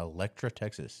 Electra,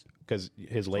 Texas. because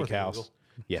his lake worth a house. Google.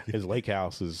 Yeah, his lake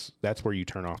house that's where you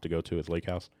turn off to go to his lake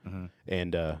house,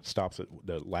 and stops at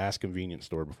the last convenience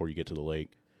store before you get to the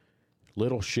lake.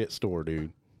 Little shit store,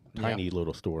 dude. Tiny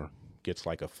little store. Gets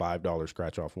like a $5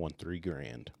 scratch off, won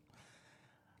 $3,000.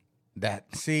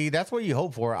 That's what you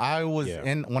hope for. I was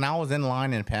Yeah. when I was in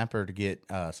line in Pamper to get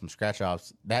some scratch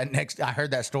offs. I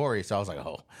heard that story, so I was like,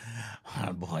 oh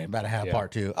boy, I'm about to have Yeah.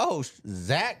 part two. Oh,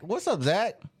 Zach, what's up,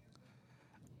 Zach?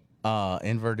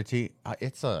 Inverted T.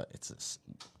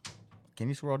 Can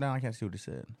you scroll down? I can't see what he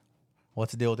said.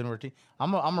 What's the deal with inverted T?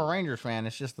 I'm a Rangers fan.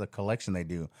 It's just the collection they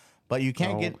do, but you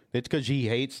can't get. It's because he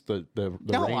hates the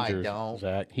No, Rangers. I don't.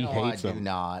 Zach, he No, hates I do them.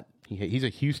 not. He's a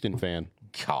Houston fan.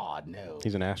 God, no.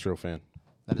 He's an Astro fan.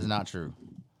 That is not true.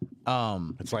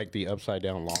 It's like the upside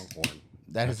down Longhorn.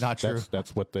 That is not true.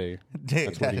 That's what they. Dude,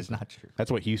 That's what that he- is not true. That's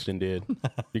what Houston did.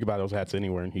 You can buy those hats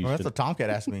anywhere in Well, Houston. that's what Tomcat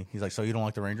asked me. He's like, so you don't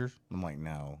like the Rangers? I'm like,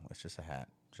 no, it's just a hat.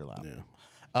 Chill out.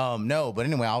 Yeah. No, but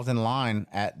anyway, I was in line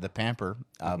at the Pamper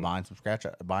buying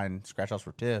scratch offs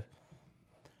for Tiff.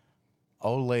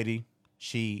 Old lady,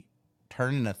 she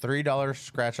turned in a $3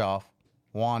 scratch off,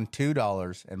 won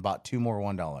 $2, and bought two more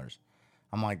 $1.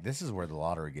 I'm like, this is where the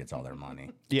lottery gets all their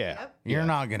money. Yeah. Yep. You're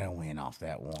not gonna win off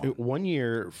that one. One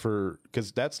year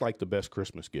because that's like the best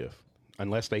Christmas gift,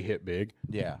 unless they hit big.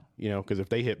 Yeah. Because if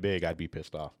they hit big, I'd be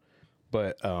pissed off.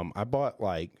 But I bought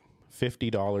like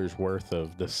 $50 worth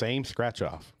of the same scratch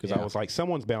off because I Yeah. was like,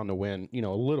 someone's bound to win, a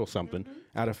little something.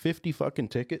 Out of 50 fucking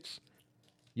tickets,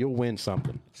 you'll win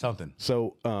something. Something.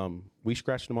 So we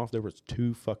scratched them off. There was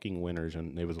 2 fucking winners,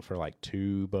 and it was for like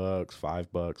 $2,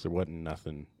 $5. There wasn't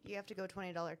nothing. You have to go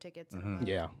 $20 tickets.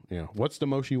 Yeah. What's the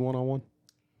most you won on one?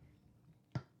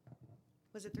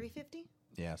 Was it $350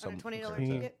 Yeah. on Some a $20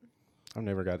 Yeah. ticket? I've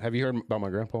never got. Have you heard about my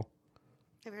grandpa?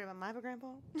 Have you heard about my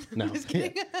grandpa? No. Just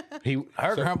kidding. He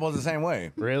Her grandpa's the same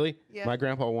way. really? Yeah. My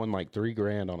grandpa won like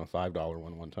 $3,000 on a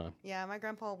 $5 one time. Yeah, my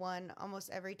grandpa won almost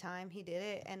every time he did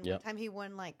it, and Yep. one time he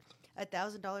won like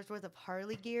 $1,000 worth of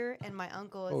Harley gear. And my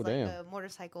uncle is Oh, like damn. a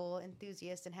motorcycle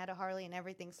enthusiast and had a Harley and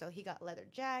everything, so he got leather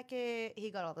jacket, he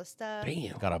got all the stuff.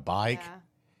 Damn. Got a bike. Yeah.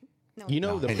 No, You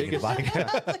know No, the he didn't biggest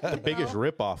get the biggest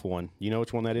rip off one. You know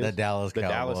which one that is? The Dallas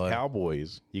Dallas Cowboy.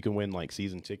 Cowboys. You can win like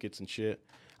season tickets and shit.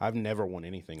 I've never won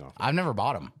anything off. It. I've never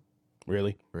bought them.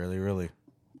 Really? Really, really.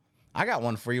 I got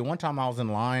one for you. One time I was in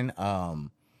line. I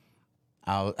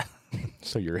was,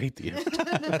 So you're atheist?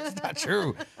 that's not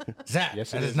true. Zach,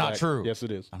 Yes, that it is not Zach. true. Yes,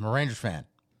 it is. I'm a Rangers fan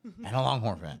and a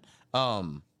Longhorn fan.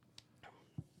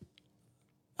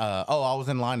 I was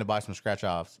in line to buy some scratch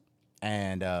offs,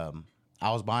 and I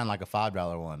was buying like a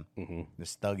 $5 one. Mm-hmm.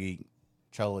 This thuggy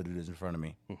cholo dude is in front of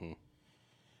me. Mm-hmm.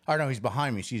 Or no, he's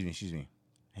behind me. Excuse me.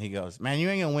 He goes, "Man, you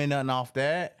ain't gonna win nothing off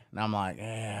that." And I'm like,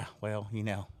 "Yeah, well,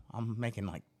 I'm making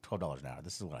like $12 an hour.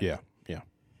 This is what I Yeah. get." Yeah.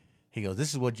 He goes,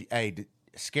 "This is what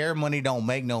scare money don't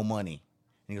make no money."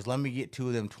 And he goes, "Let me get 2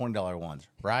 of them $20 ones,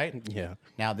 right?" Yeah.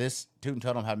 Now this Toot and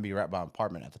Totem happened to be right by my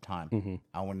apartment at the time.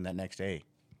 I went in that next day,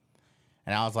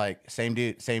 and I was like, "Same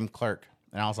dude, same clerk."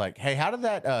 And I was like, "Hey, how did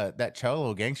that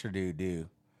cholo gangster dude do?"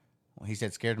 Well, he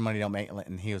said, "Scared money don't make,"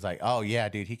 and he was like, "Oh yeah,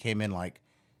 dude." He came in like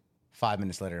 5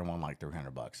 minutes later and won like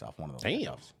 $300 off one of those.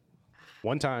 Damn.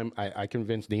 One time, I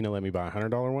convinced Dina to let me buy a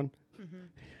 $100 one.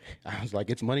 I was like,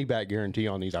 "It's money back guarantee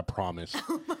on these. I promise."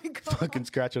 Oh my god. Fucking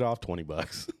scratch it off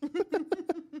 $20.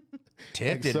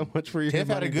 Tiff Thanks so much for your Tiff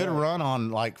had a money good back. run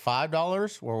on like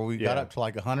 $5 where we got Yeah. up to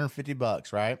like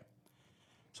 $150, right?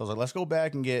 So I was like, let's go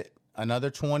back and get another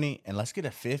 20 and let's get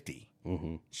a 50.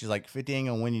 Mm-hmm. She's like, 50 ain't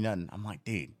gonna win you nothing. I'm like,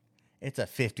 dude, it's a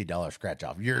 $50 scratch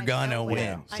off. You're I gonna know what win.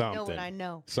 I know Something. what I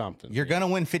know. Something. You're gonna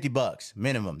win $50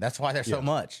 minimum. That's why there's so Yeah.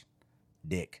 much.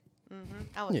 Dick.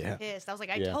 I was Yeah. pissed. I was like,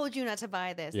 I Yeah. told you not to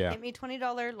buy this. Yeah. Get me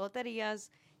 $20 loterias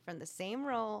from the same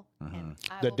roll. And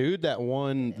I The will- dude that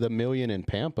won the million in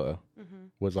Pampa Mm-hmm.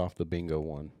 was off the bingo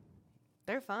one.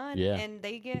 They're fun. Yeah. And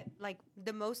they get like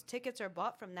the most tickets are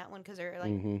bought from that one because they're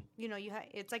like,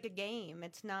 it's like a game.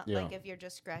 It's not Yeah. like if you're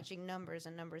just scratching numbers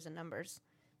and numbers and numbers.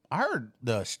 I heard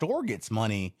the store gets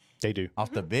money They do.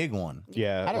 off the big one.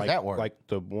 Yeah. How does like, that work? Like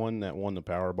the one that won the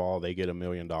Powerball, they get $1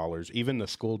 million. Even the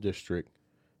school district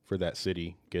for that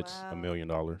city gets Wow. $1 million.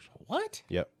 What?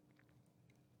 Yep.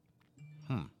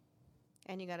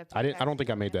 And you got to. I don't think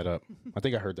I made that up. I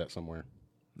think I heard that somewhere.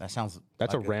 That sounds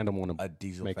That's like a random one to a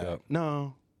diesel make fact. up.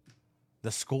 No.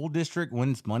 The school district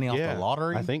wins money off Yeah. the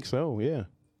lottery. I think so. Yeah. Don't worry,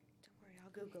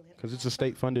 I'll Google it. Because it's a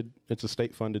state funded. It's a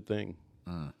state funded thing.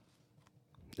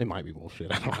 It might be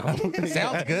bullshit. I don't know.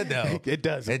 Sounds good though. It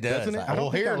does. It does. Doesn't it? I don't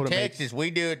Well, think I here in would've made- Texas,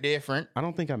 we do it different. I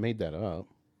don't think I made that up.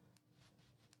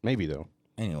 Maybe though.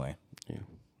 Anyway, Yeah.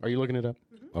 Are you looking it up?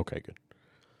 Okay, good.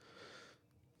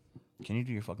 can you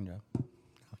do your fucking job?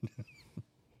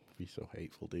 Be so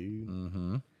hateful,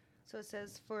 dude. So it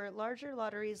says for larger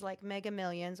lotteries like Mega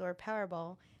Millions or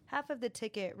Powerball, half of the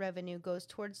ticket revenue goes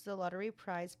towards the lottery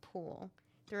prize pool.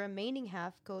 The remaining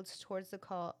half goes towards the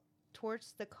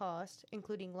cost,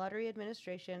 including lottery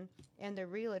administration and the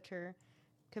realtor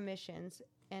commissions,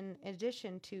 in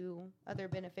addition to other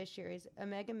beneficiaries. A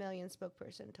Mega Millions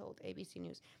spokesperson told ABC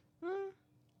News.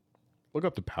 Look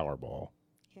up the Powerball.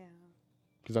 Yeah.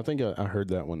 Because I think I heard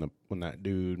that when that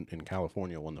dude in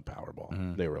California won the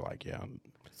Powerball. They were like, yeah.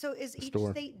 So is each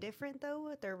store. state different though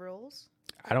with their rules?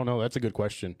 I don't know. That's a good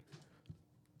question.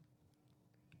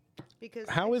 Because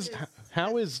How is Texas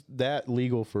how has- is that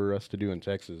legal for us to do in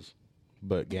Texas,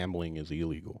 but gambling is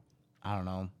illegal? I don't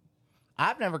know.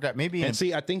 I've never got maybe. And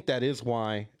see, I think that is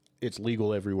why it's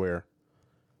legal everywhere,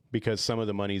 because some of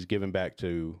the money's given back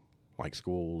to like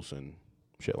schools and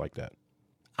shit like that.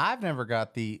 I've never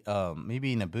got the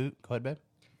maybe in a boot. Go ahead, babe.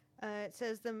 It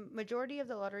says the majority of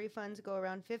the lottery funds go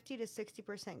around 50 to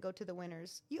 60% go to the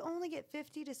winners. You only get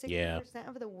 50 to 60%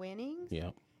 of the winnings?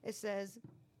 Yeah. It says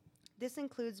this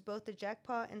includes both the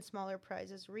jackpot and smaller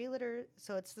prizes. Realtor,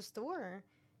 so it's the store.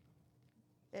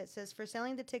 It says for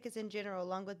selling the tickets in general,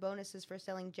 along with bonuses for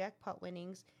selling jackpot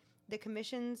winnings, the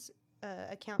commissions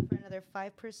account for another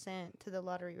 5% to the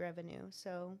lottery revenue.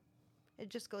 So it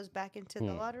just goes back into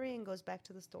the lottery and goes back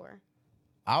to the store.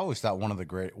 I always thought one of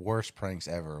the worst pranks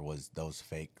ever was those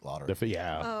fake lottery.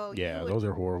 Yeah, Oh, you yeah, would- those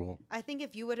are horrible. I think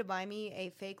if you were to buy me a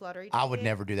fake lottery I would ticket,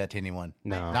 never do that to anyone.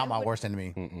 No. Not my would- worst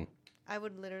enemy. Mm-mm. I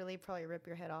would literally probably rip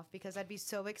your head off because I'd be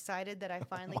so excited that I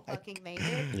finally fucking made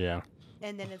it. Yeah,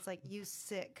 And then it's like, you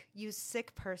sick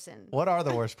person. What are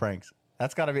the worst pranks?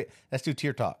 That's got to be. Let's do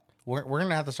tier talk. We're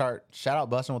gonna have to start shout out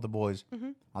Busting with the Boys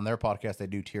on their podcast. They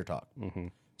do tier talk.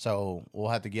 So we'll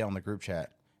have to get on the group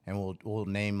chat and we'll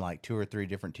name like 2 or 3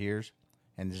 different tiers,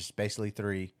 and just basically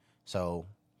 3. So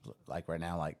like right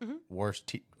now, like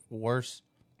worst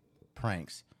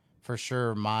pranks for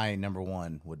sure. My number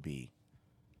 1 would be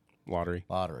lottery.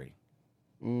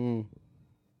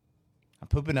 I'm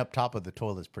pooping up top of the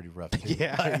toilet's pretty rough too.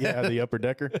 Yeah, yeah, the upper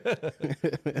decker.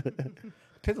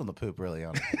 Depends on the poop, really.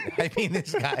 Honestly, I mean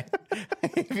this guy.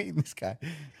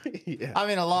 Yeah. I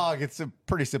mean a log. It's a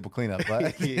pretty simple cleanup,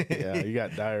 but Yeah, you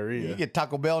got diarrhea. you get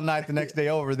Taco Bell night the next day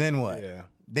over. Then what? Yeah.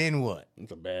 Then what?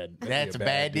 That's a bad. That's a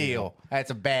bad deal.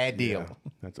 That's a bad deal. Yeah,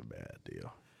 that's a bad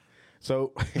deal.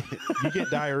 So you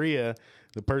get diarrhea.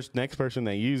 The next person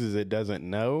that uses it doesn't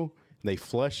know. They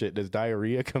flush it. Does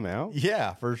diarrhea come out?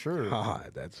 Yeah, for sure.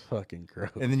 God, that's fucking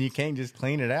gross. And then you can't just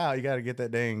clean it out. You got to get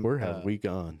that dang. Where have we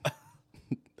gone?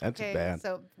 That's Okay, bad.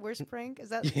 so worst prank? Is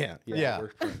that? Yeah. Yeah.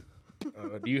 worst prank.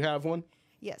 Do you have one?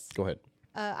 Yes. Go ahead.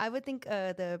 I would think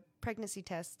the pregnancy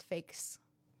test fakes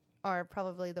are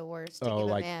probably the worst to Oh, give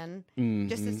like- a man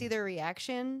just to see their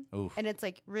reaction. Oof. And it's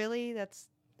like, really? That's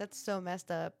so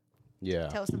messed up. Yeah.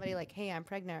 Tell somebody like, "Hey, I'm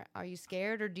pregnant. Are you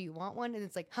scared or do you want one?" And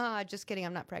it's like, just kidding.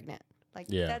 I'm not pregnant." Like,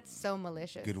 Yeah. that's so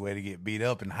malicious. Good way to get beat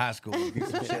up in high school. Get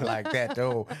some shit like that.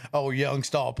 Young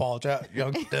stud Paul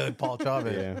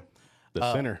Chavez. Yeah.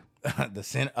 The center. The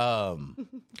sin.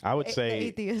 I would The say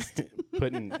atheist.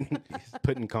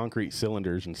 putting concrete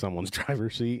cylinders in someone's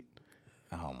driver's seat.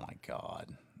 Oh my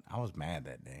God, I was mad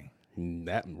that day.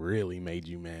 That really made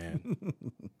you mad.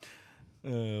 What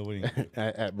do you?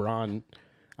 At Braun,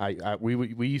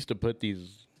 we used to put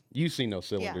these. You've seen those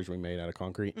cylinders we made out of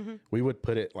concrete. We would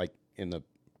put it like in the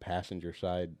passenger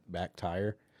side back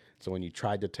tire. So when you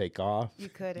tried to take off, You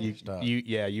couldn't.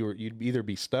 you'd either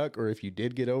be stuck, or if you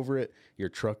did get over it, your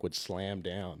truck would slam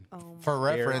down. Oh For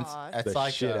my reference, God. it's The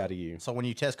like shit out of you. So when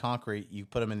you test concrete, you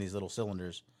put them in these little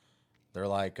cylinders. They're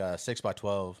like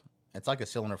 6x12. It's like a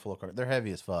cylinder full of concrete. They're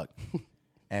heavy as fuck.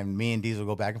 And me and Diesel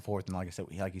go back and forth, and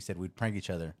like you said, we'd prank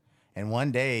each other. And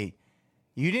one day,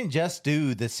 you didn't just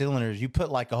do the cylinders. You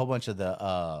put like a whole bunch of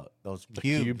those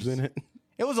Cubes in it.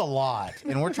 It was a lot,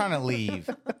 and we're trying to leave.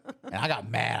 And I got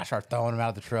mad. I started throwing them out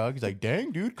of the truck. He's like,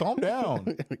 "Dang, dude, calm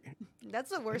down." That's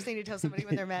the worst thing to tell somebody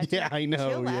when they're mad. Yeah, I know,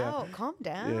 Chill yeah. out. Calm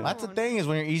down. That's the thing is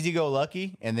when you're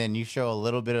easy-go-lucky, and then you show a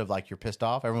little bit of like you're pissed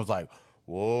off. Everyone's like,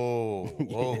 "Whoa,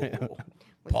 whoa."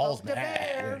 We Paul's poked a mad.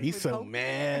 bear. He's We so poked-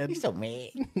 mad. He's so mad.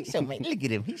 He's so mad. Look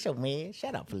at him. He's so mad.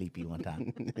 Shout out Felipe one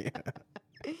time.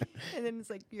 And then it's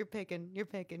like, you're picking.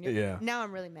 Yeah. Now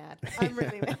I'm really mad. I'm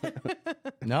really mad.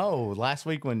 No, last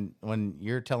week when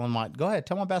you're telling go ahead,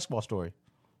 tell my basketball story.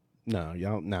 No,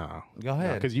 y'all, no. Go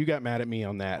ahead. Because you got mad at me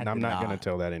on that, and I'm did not going not. to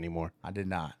tell that anymore. I did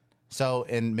not. So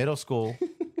in middle school,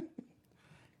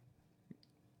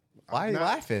 why are you not-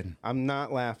 laughing? I'm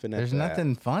not laughing at There's that.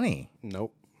 nothing funny.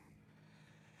 Nope.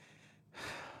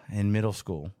 In middle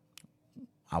school,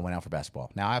 I went out for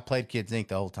basketball. Now I played Kids Inc.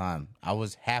 the whole time. I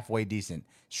was halfway decent.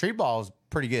 Street ball is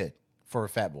pretty good for a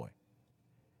fat boy.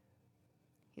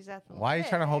 He's athletic. Why are you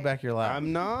trying to hold back your laugh?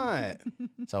 I'm not.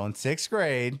 So in 6th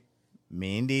grade,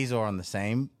 me and Diesel are on the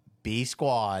same B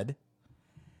squad.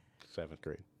 7th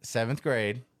grade. 7th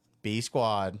grade, B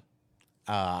squad.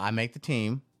 I make the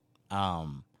team. So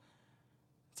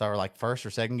we're like first or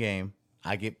second game.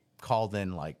 I get called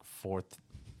in like 4th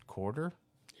quarter,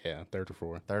 Yeah, 3rd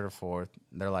or 4th. 3rd or 4th.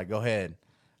 They're like, go ahead.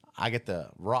 I get the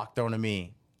rock thrown at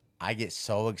me. I get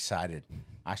so excited.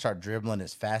 I start dribbling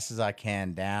as fast as I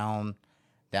can down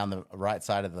the right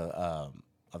side of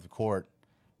the court.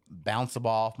 Bounce the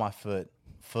ball off my foot.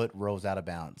 Foot rolls out of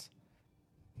bounds.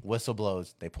 Whistle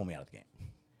blows. They pull me out of the game.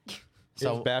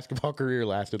 So his basketball career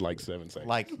lasted like 7 seconds.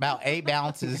 Like about 8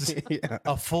 bounces,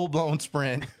 a full blown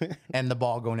sprint, and the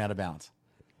ball going out of bounds.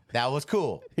 That was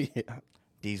cool. Yeah.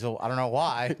 Diesel, I don't know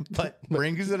why, but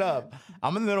brings it up.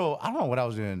 I'm in the middle. I don't know what I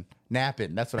was doing.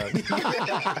 Napping. That's what I was doing.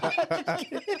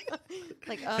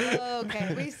 Like, oh,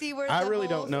 okay. We see where I the really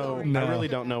whole don't know. story I is. really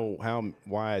don't know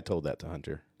why I told that to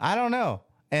Hunter. I don't know.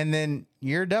 And then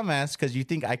you're a dumbass because you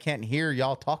think I can't hear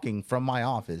y'all talking from my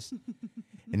office.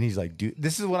 And he's like, dude,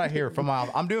 this is what I hear from my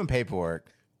office. I'm doing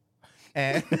paperwork.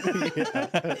 And,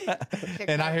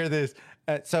 and I hear this.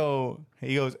 So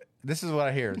he goes, this is what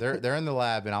I hear. They're in the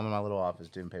lab and I'm in my little office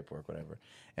doing paperwork, whatever.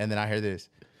 And then I hear this.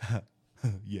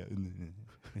 Yeah.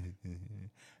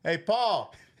 Hey,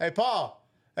 Paul. Hey, tell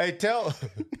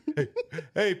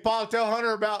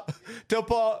Hunter about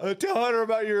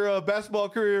your basketball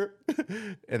career.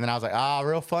 And then I was like,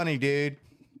 real funny, dude.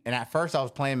 And at first I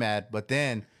was playing mad, but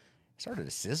then it started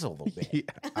to sizzle a little bit. Yeah,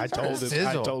 I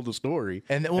told the story.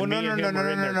 And then,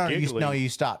 no. You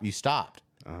stopped.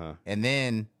 Uh-huh. And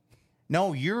then,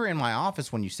 no, you were in my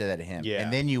office when you said that to him. Yeah.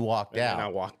 And then you walked out. And I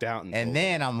walked out And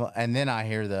then I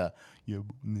hear the,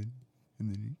 and then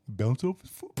he bounced off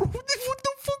his foot. Bro, what the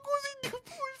fuck was he doing?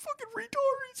 He's fucking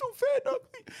retard. He's so fat and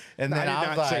ugly. And then I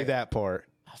did not say that part.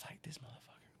 I was like, this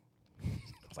motherfucker. I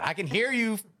was like, I can hear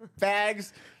you,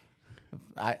 fags.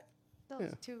 That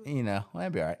was too.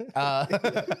 That'd be all right.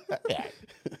 Yeah.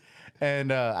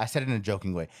 And I said it in a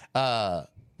joking way.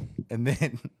 And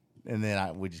then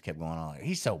we just kept going on. Like,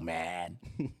 he's so mad.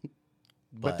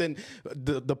 But then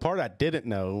the part I didn't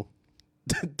know,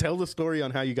 tell the story on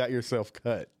how you got yourself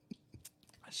cut.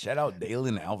 Shout out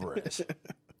Dalen Alvarez.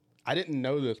 I didn't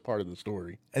know this part of the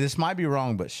story. And this might be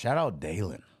wrong, but shout out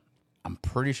Dalen. I'm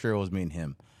pretty sure it was me and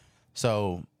him.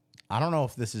 So I don't know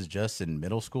if this is just in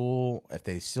middle school, if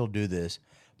they still do this,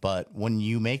 but when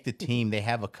you make the team, they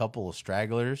have a couple of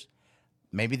stragglers.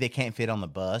 Maybe they can't fit on the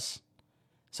bus,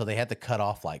 so they have to cut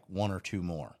off like one or two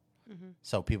more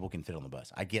so people can fit on the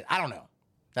bus. I don't know.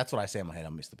 That's what I say in my head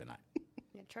on Mr. Night.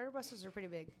 Yeah, charter buses are pretty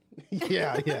big.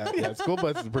 Yeah. School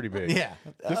bus is pretty big. Yeah.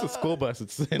 Just a school bus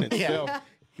in itself.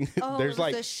 Oh, There's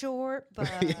like the short bus.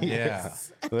 Yeah.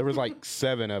 there was like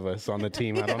 7 of us on the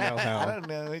team. I don't know how. I don't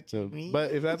know what you mean.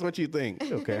 But if that's what you think,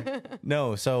 okay.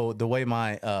 No, so the way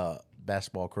my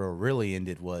basketball career really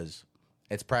ended was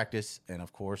it's practice, and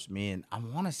of course, me and I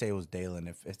want to say it was Dalen.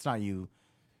 If it's not you,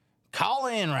 call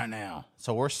in right now.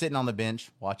 So we're sitting on the bench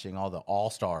watching all the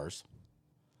all-stars,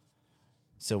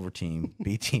 silver team,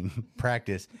 B team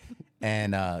practice,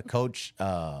 and Coach,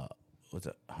 was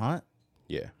it Hunt?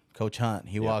 Yeah. Coach Hunt,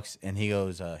 he walks and he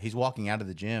goes, he's walking out of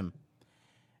the gym,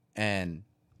 and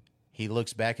he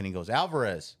looks back and he goes,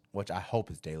 Alvarez, which I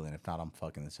hope is Dalen. If not, I'm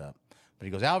fucking this up. But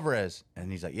he goes, Alvarez. And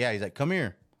he's like, yeah. He's like, come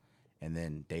here. And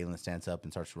then Dalen stands up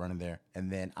and starts running there. And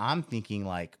then I'm thinking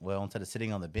like, well, instead of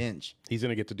sitting on the bench, He's going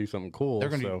to get to do something cool. they're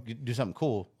going to do something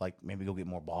cool, like maybe go get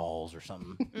more balls or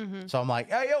something. So I'm like,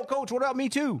 hey, yo, Coach, what about me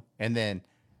too? And then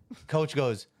Coach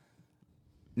goes,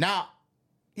 nah,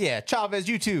 yeah, Chavez,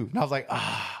 you too. And I was like,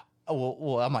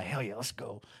 well, I'm like, hell yeah, let's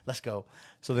go.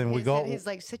 So then we go. He's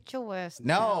like, sit your west.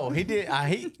 No, he did.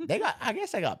 I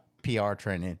guess I got PR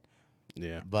training.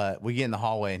 Yeah. But we get in the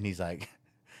hallway and he's like,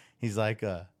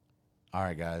 all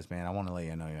right, guys, man, I want to let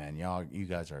you know, man, you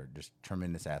guys are just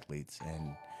tremendous athletes,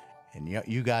 and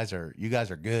you guys are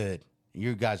good.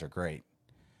 You guys are great.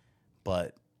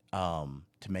 But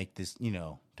to make this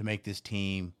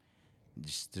team,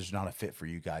 just there's not a fit for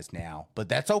you guys now. But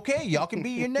that's okay. Y'all can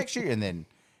be here next year. And then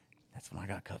that's when I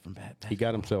got cut from bat. He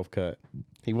got himself cut.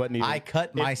 He wasn't even. I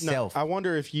cut myself. No, I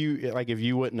wonder if you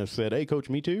wouldn't have said, "Hey, Coach,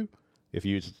 me too," if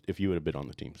you would have been on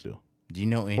the team still. Do you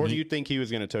know any? Or do you think he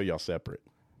was going to tell y'all separate?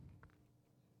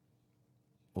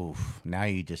 Oof! Now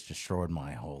you just destroyed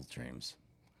my whole dreams.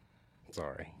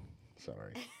 Sorry.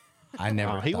 I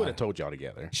never. He would have told y'all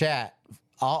together. Chat.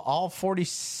 All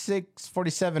 46,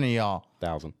 47 of y'all.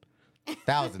 1,000.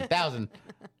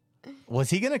 Was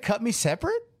he going to cut me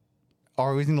separate?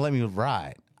 Or was he going to let me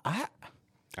ride? I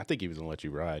think he was going to let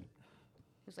you ride.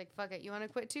 He was like, fuck it. You want to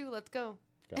quit too? Let's go.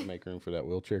 Got to make room for that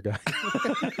wheelchair guy.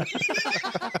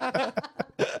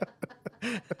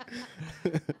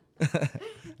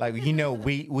 Like,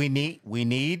 we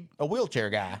need a wheelchair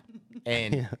guy.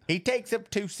 And he takes up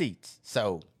 2 seats.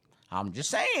 So I'm just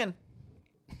saying.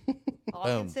 I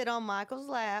can sit on Michael's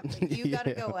lap, but you got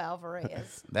to go,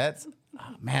 Alvarez. That's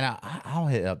man. I'll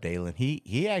hit up Dalen.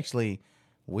 He actually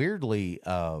weirdly,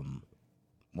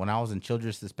 when I was in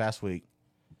Childress this past week,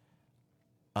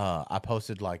 I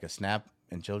posted like a snap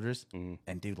in Childress, and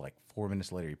dude, like 4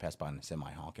 minutes later, he passed by in a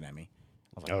semi honking at me.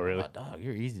 I was like, "Oh, really? Dog,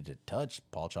 you're easy to touch,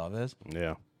 Paul Chavez."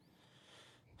 Yeah.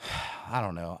 I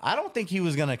don't know. I don't think he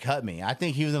was gonna cut me. I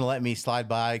think he was gonna let me slide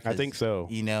by. I think so.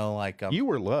 You know, like You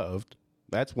were loved.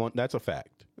 That's a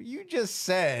fact. you just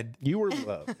said. You were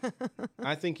loved.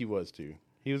 I think he was too.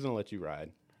 He was going to let you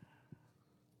ride.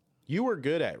 You were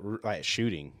good at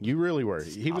shooting. You really were.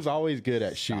 He was always good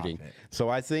at shooting. it. So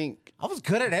I think I was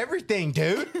good at everything,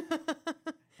 dude.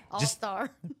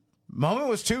 All-star. Moment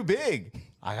was too big.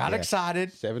 I got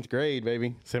excited. 7th grade,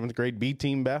 baby. 7th grade B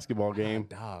team basketball game.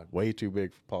 Dog. Way too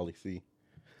big for Paulie C.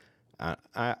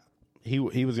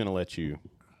 He was going to let you.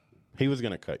 He was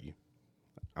going to cut you.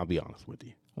 I'll be honest with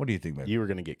you. What do you think, baby? You were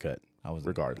going to get cut. I was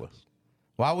regardless.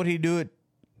 Why would he do it?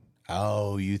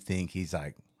 Oh, you think he's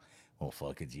like, Well,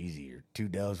 fuck, it's easier. 2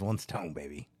 doves, 1 stone,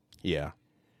 baby. Yeah.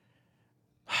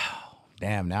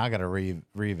 Damn, now I got to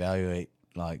reevaluate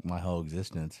like my whole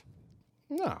existence.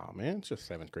 No, man, it's just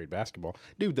 7th grade basketball,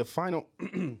 dude. The final,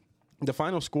 the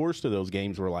final scores to those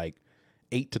games were like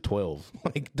 8-12.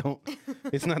 Like,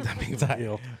 it's not that big of a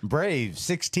deal. Braves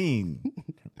 16,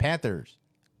 Panthers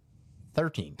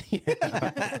 13.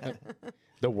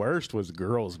 The worst was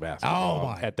girls basketball Oh,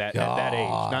 my at that age,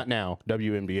 God. not now.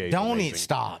 WNBA. is Don't amazing. eat.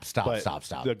 Stop.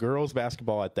 The girls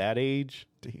basketball at that age,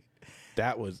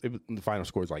 the final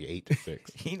score was like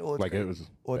 8-6. You know what's like crazy? it was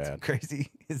What's bad. crazy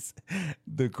is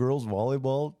the girls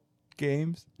volleyball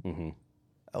games. Mm-hmm.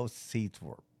 Those seats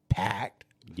were packed,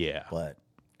 Yeah, but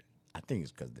I think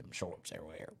it's because them shorts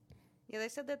everywhere. Yeah, they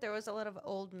said that there was a lot of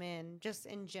old men, just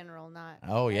in general, not.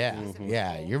 Oh yeah, Mhm.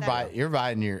 yeah. People You're that-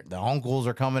 inviting the uncles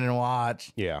are coming and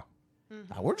watch. yeah.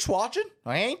 We're just watching.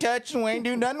 I ain't touching. We ain't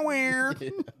doing nothing weird.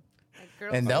 Like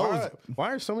girls And those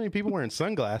Why are so many people wearing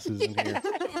sunglasses in here?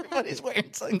 everybody's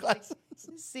wearing sunglasses.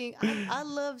 seeing, I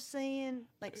love seeing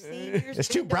like seniors. It's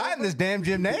too bend bright in over. this damn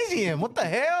gymnasium. What the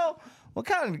hell? What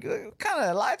kind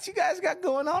of lights you guys got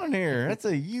going on in here? That's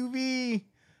a UV.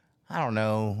 I don't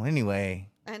know. Anyway,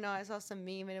 I know. I saw some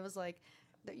meme and it was like,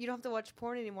 you don't have to watch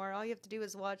porn anymore. All you have to do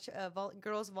is watch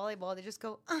girls volleyball. They just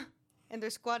go, and they're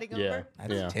squatting Yeah. over.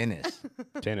 that's Yeah. tennis.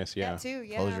 Tennis, yeah. That too.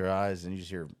 Yeah. Close your eyes and you just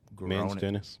hear Men's groaning.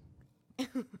 tennis.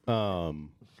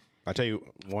 I tell you,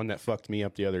 one that fucked me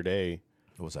up the other day,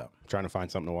 What's up? trying to find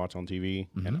something to watch on TV,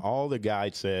 and all the guy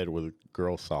said was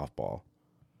girls softball,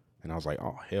 and I was like,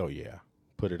 oh hell yeah,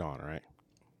 put it on, right?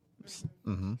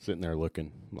 Sitting there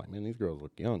looking, I'm like, man, these girls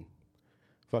look young.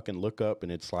 Fucking look up,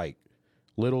 and it's like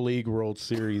Little League World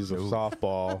Series of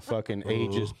softball, fucking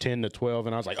ages 10 to 12,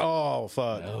 and I was like, oh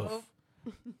fuck. Oh,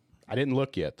 I didn't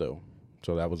look yet though,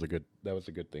 so that was a good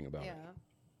thing about yeah. it.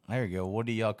 There you go. What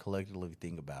do y'all collectively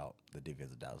think about the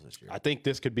defense of Dallas this year? I think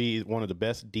this could be one of the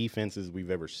best defenses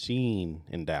we've ever seen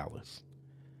in Dallas.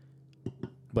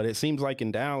 But it seems like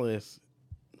in Dallas,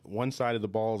 one side of the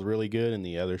ball is really good and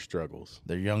the other struggles.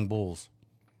 They're young bulls.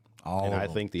 All And of I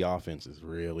them. think the offense is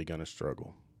really going to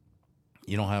struggle.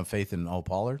 You don't have faith in old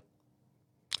Pollard?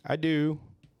 I do,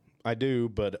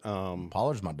 but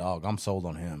Pollard's my dog. I'm sold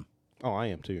on him. oh, I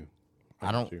am too.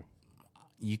 I don't. Too.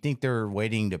 You think they're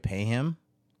waiting to pay him?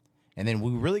 And then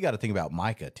we really got to think about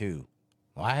Micah too.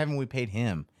 Why haven't we paid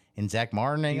him? And Zach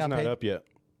Martin ain't He's got not paid. up yet.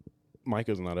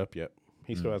 Micah's not up yet.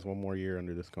 He still has one more year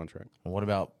under this contract. What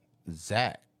about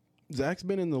Zach? Zach's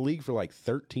been in the league for like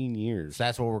 13 years. So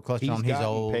that's what we're clutching He's on. He's gotten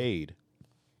old. paid.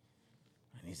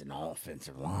 And he's an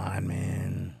offensive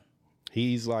lineman.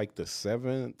 He's like the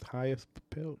 7th highest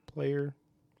player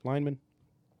lineman.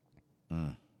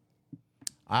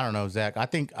 I don't know, Zach. I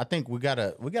think we got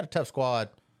a tough squad.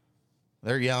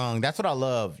 They're young. That's what I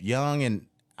love. Young and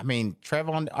I mean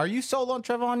Trevon. Are you sold on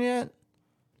Trevon yet?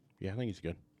 Yeah, I think he's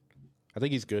good. I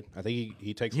think he's good. I think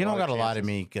he takes. You don't got to lie to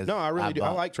me because No, I really do. I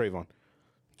like Trevon.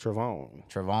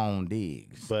 Trevon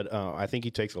Diggs. But I think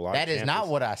he takes a lot. That of is not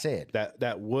chances. what I said.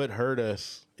 That would hurt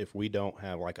us if we don't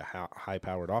have like a high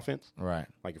powered offense. Right.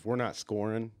 Like if we're not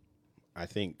scoring, I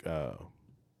think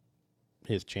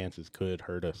his chances could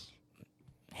hurt us.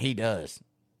 He does.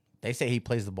 They say he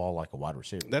plays the ball like a wide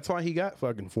receiver. That's why he got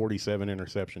fucking 47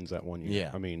 interceptions that one year.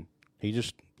 Yeah. I mean, he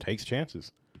just takes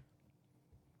chances.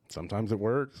 Sometimes it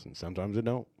works and sometimes it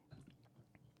don't.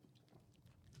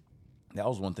 That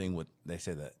was one thing. What they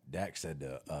said that Dak said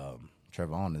to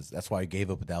Trevon is that's why he gave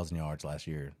up 1,000 yards last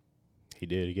year. He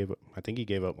did. He gave up. I think he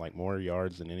gave up like more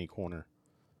yards than any corner.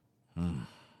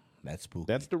 That's spooky.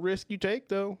 That's the risk you take,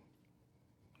 though.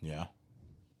 Yeah.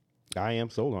 I am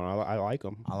sold on. I like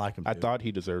him. I like him I too. thought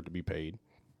he deserved to be paid.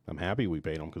 I'm happy we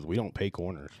paid him because we don't pay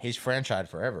corners. He's franchised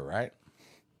forever, right?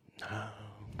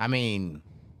 I mean,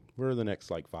 We're the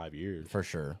next like 5 years. for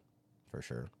sure. For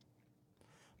sure.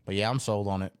 But yeah, I'm sold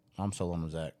on it. I'm sold on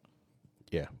Zach.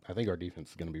 Yeah, I think our defense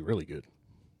is going to be really good.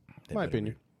 They My better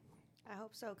opinion. I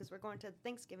hope so because we're going to the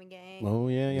Thanksgiving game. Oh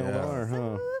yeah, y'all Yeah. are,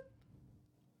 huh?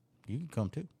 You can come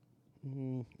too.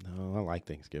 No, I like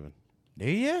Thanksgiving. Do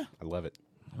you? I love it.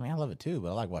 I mean, I love it too, but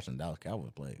I like watching Dallas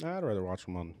Cowboys play. I'd rather watch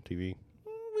them on TV.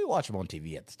 We watch them on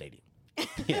TV at the stadium.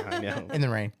 Yeah, I know. In the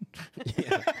rain.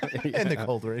 In the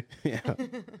cold rain. Yeah.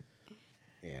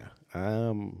 Yeah.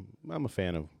 I'm a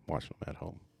fan of watching them at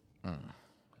home.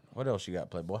 What else you got,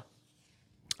 Playboy?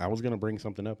 I was going to bring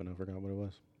something up and I forgot what it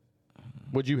was.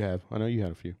 What'd you have? I know you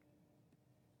had a few.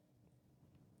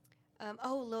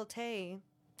 Lil Tay.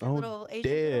 Oh, Little Asian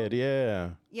dead. girl. Yeah.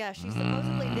 Yeah, she's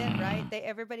supposedly dead, right?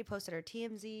 Everybody posted her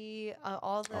TMZ,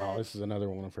 all the Oh, this is another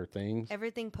one of her things.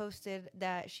 everything posted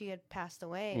that she had passed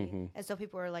away, Mm-hmm. and so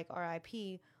people were like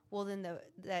R.I.P. Well, then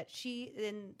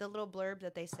in the little blurb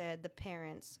that they said, the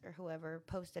parents or whoever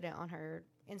posted it on her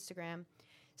Instagram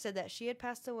said that she had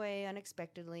passed away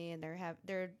unexpectedly, and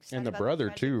they're sad And the about brother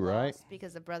tragic too, right? loss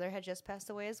because the brother had just passed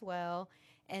away as well.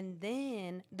 And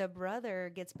then the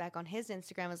brother gets back on his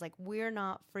Instagram and is like, "We're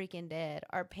not freaking dead.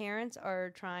 Our parents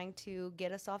are trying to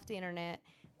get us off the internet,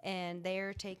 and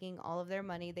they're taking all of their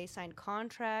money. They signed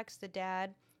contracts. The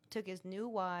dad took his new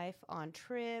wife on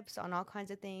trips, on all kinds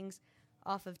of things,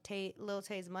 off of Lil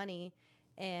Tay's money,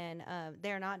 and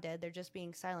they're not dead. They're just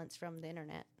being silenced from the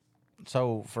internet."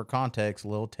 So for context,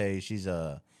 Lil Tay, she's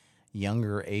a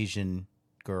younger Asian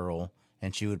girl,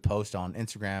 and she would post on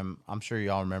Instagram. I'm sure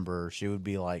y'all remember her. She would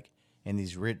be like in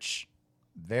these rich,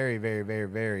 very, very, very,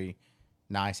 very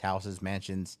nice houses,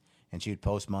 mansions, and she would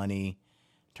post money.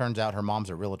 Turns out her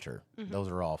mom's a realtor. Those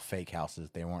are all fake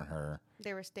houses. They weren't her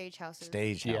They were stage houses.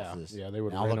 houses. Yeah, they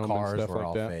would And all rent the 'em and cars stuff were like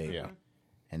all that. fake. Yeah.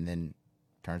 And then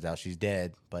turns out she's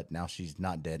dead, but now she's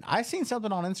not dead. I seen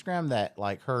something on Instagram that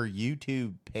like her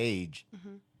YouTube page,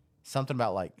 something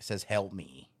about like says "help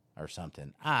me" or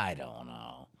something. I don't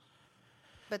know.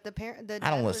 But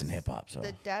I don't listen to hip hop, so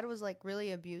the dad was like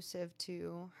really abusive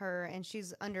to her, and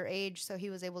she's underage, so he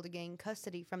was able to gain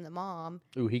custody from the mom.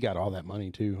 Ooh, he got all that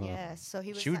money too, huh? Yes, so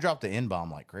he was. she would drop the N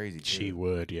bomb like crazy. Too. She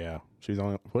would, yeah. She's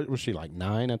only, what was she, like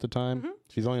 9 at the time?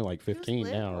 She's only like 15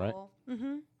 now, right?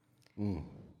 Mm-hmm.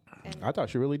 I thought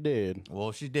she really did. Well,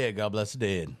 if she's dead, God bless the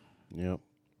dead. Yep.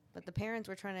 But the parents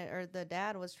were trying to, or the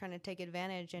dad was trying to take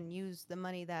advantage and use the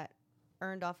money that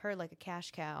earned off her like a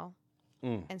cash cow,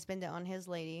 and spend it on his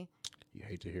lady. You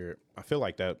hate to hear it. I feel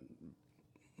like that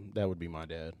would be my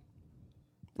dad.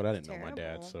 But I didn't know my dad,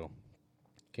 Terrible. so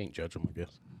can't judge him, I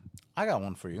guess. I got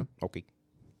one for you. Okay.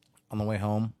 On the way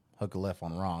home, hook a left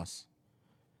on Ross.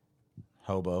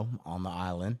 Hobo on the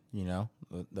island, you know,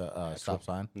 the stop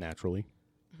sign. Naturally.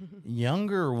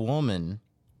 Younger woman,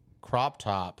 crop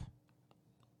top,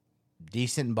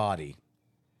 decent body,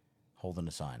 holding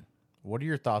a sign. What are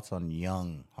your thoughts on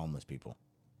young homeless people?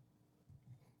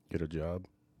 Get a job.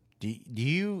 Do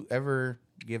you ever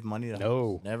give money to No.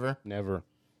 homeless? Never? Never.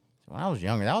 When I was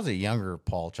younger, that was a younger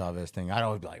Paul Chavez thing. I'd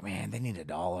always be like, man, they need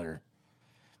 $1.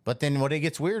 But then what it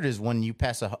gets weird is when you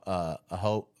pass a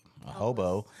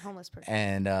hobo Homeless person.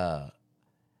 and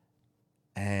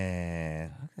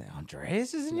look at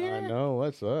Andreas is in here. I know.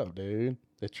 What's up, dude?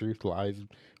 The truth lies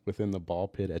within the ball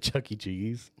pit at Chuck E.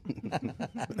 Cheese.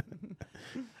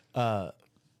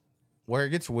 Where it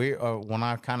gets weird, when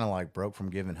I kind of like broke from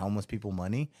giving homeless people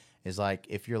money, is like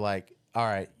if you're like, all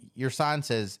right, your sign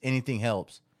says anything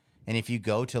helps, and if you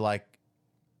go to like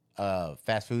a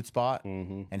fast food spot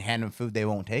and hand them food, they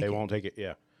won't take it. They won't take it.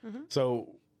 Yeah.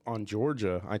 So on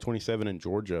Georgia, I-27 in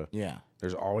Georgia, Yeah.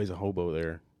 there's always a hobo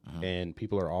there. And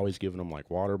people are always giving them like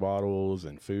water bottles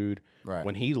and food. Right.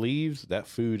 When he leaves, that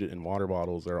food and water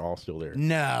bottles are all still there.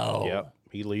 No. Yep.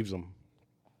 He leaves them.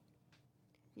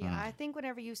 Yeah, I think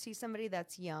whenever you see somebody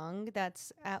that's young,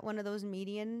 that's at one of those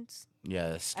medians Yeah,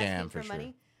 a asking scam for for sure.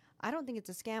 money, I don't think it's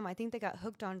a scam. I think they got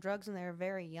hooked on drugs when they were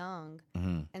very young.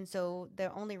 And so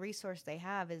the only resource they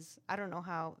have is, I don't know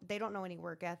how, they don't know any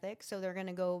work ethic. So they're going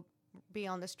to go be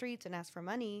on the streets and ask for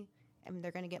money, and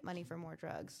they're going to get money for more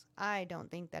drugs. I don't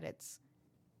think that it's,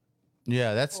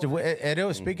 Yeah, that's the way.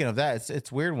 And speaking of that,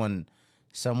 it's weird when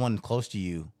someone close to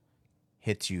you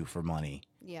hits you for money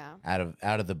yeah.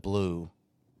 out of the blue.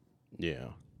 Yeah.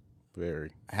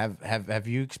 Very. Have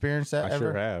you experienced that I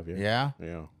ever? sure have. Yeah. Yeah.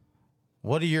 Yeah.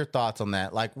 What are your thoughts on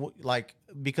that? Like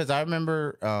because I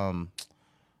remember,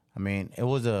 I mean, it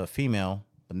was a female,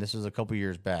 and this was a couple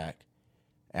years back.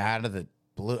 Out of the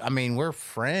blue, I mean, we're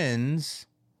friends.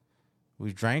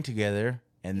 We drank together,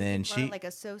 and then Or she, like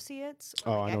associates.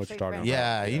 Oh, or like I know what you're actually talking friends? about.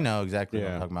 yeah, you know exactly what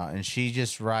I'm Yeah. talking about. And she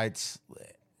just writes,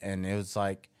 and it was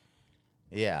like,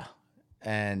 yeah,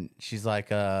 and she's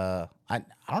like, I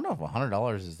don't know if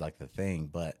 $100 is like the thing,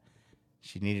 but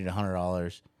she needed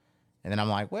 $100. And then I'm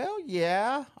like, well,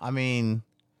 yeah. I mean,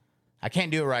 I can't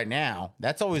do it right now.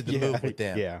 That's always the move with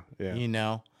them. Yeah. Yeah. You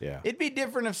know? Yeah. It'd be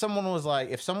different if someone was like,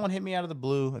 if someone hit me out of the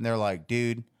blue and they're like,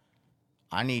 dude,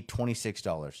 I need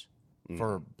 $26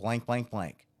 for blank, blank,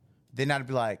 blank. Then I'd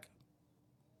be like,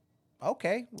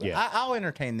 okay, Yeah. I'll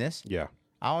entertain this. Yeah.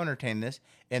 I'll entertain this.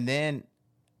 And then,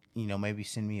 you know, maybe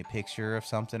send me a picture of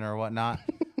something or whatnot.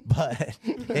 But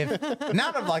if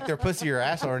not of like their pussy or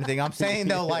ass or anything, I'm saying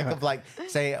though, like of like,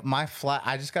 say my flat,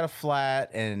 I just got a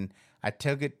flat and I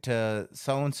took it to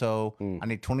so and so. I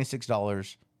need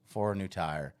 $26 for a new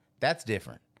tire. That's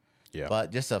different. Yeah.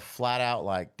 But just a flat out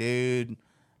like, dude,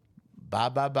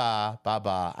 bye.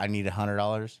 I need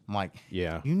 $100. I'm like,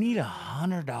 Yeah. you need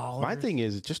 $100. My thing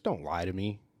is, just don't lie to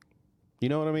me. You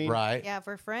know what I mean? Right. Yeah,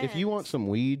 for friends. If you want some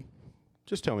weed,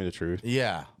 just tell me the truth.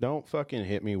 Yeah. Don't fucking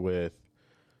hit me with,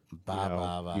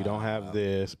 you don't have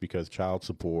this because child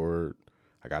support.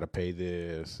 I got to pay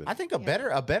this. And I think a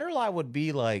better lie would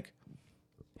be like,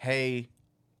 hey,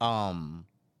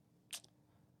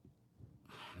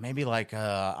 maybe like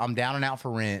I'm down and out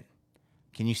for rent.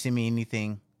 Can you send me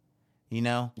anything? You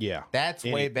know? Yeah. That's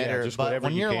way Yeah, better. just But whatever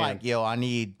when you you're can. like, yo, I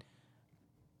need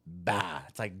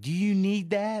it's like, do you need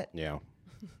that? Yeah.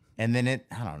 And then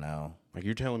I don't know. Like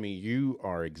you're telling me you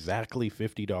are exactly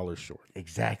 $50 short.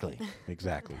 Exactly.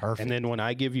 Exactly. Perfect. And then when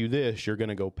I give you this, you're going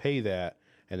to go pay that.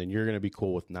 And then you're going to be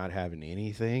cool with not having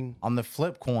anything. On the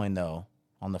flip coin, though,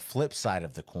 on the flip side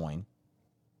of the coin,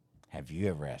 have you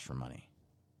ever asked for money?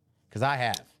 Because I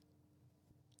have.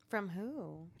 From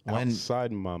who?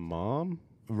 Outside my mom,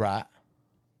 Right.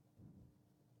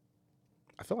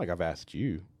 I feel like I've asked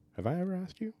you. Have I ever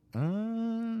asked you?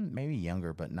 Maybe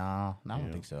younger, but nah, I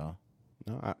don't think so.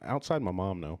 No, outside my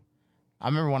mom, no. I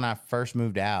remember when I first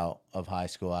moved out of high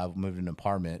school, I moved in an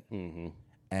apartment,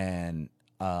 and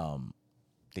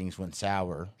things went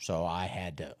sour, so I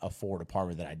had to afford an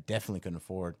apartment that I definitely couldn't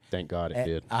afford. Thank God it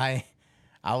did.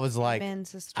 I was like, Men,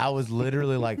 sister. I was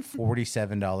literally like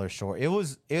 $47 short.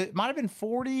 It might have been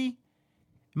 40. It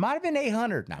might have been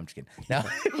 800. No, I'm just kidding. No,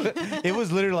 it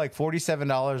was literally like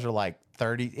 $47 or like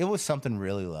 30. It was something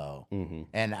really low,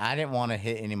 and I didn't want to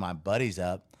hit any of my buddies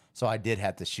up, so I did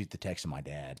have to shoot the text to my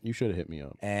dad. You should have hit me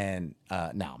up. And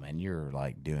no, man, you're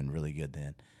like doing really good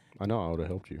then. I know I would have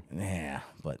helped you. Yeah,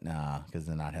 but nah, because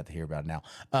then I'd have to hear about it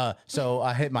now. So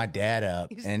I hit my dad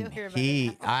up, You still and hear about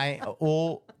it I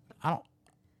don't.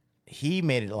 He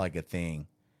made it like a thing,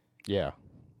 Yeah.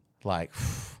 like,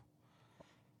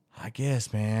 I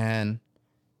guess, man.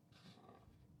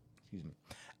 Excuse me.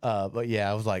 But yeah,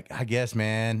 I was like, I guess,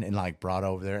 man, and like brought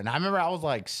over there, and I remember I was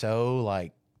like so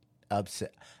like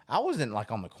upset. I wasn't like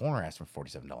on the corner asking for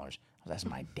 $47. I was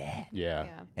asking my dad, Yeah.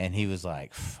 Yeah. and he was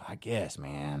like, I guess,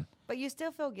 man. But you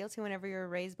still feel guilty whenever you're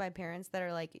raised by parents that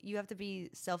are like, you have to be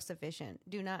self-sufficient.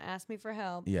 Do not ask me for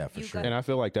help. Yeah, for You sure. got- And I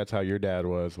feel like that's how your dad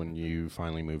was when you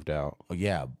finally moved out, Oh,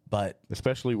 yeah, but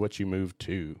especially what you moved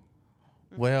to.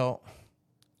 well.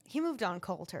 He moved on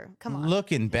Coulter. Come on.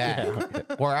 Looking back,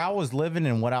 where I was living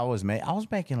and what I was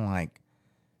making like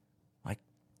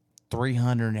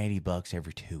 $380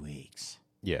 every 2 weeks,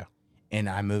 Yeah. and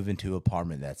I moved into an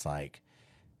apartment that's like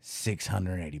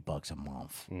 $680 a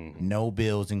month, no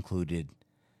bills included.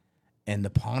 And the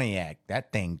Pontiac,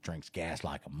 that thing drinks gas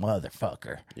like a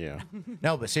motherfucker. Yeah.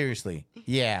 No, but seriously,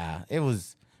 yeah, it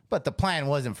was. But the plan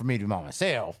wasn't for me to do by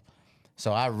myself,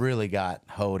 so I really got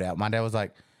hoed out. My dad was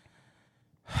like,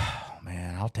 "Oh,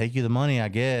 man, I'll take you the money, I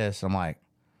guess." I'm like,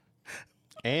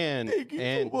 And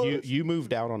you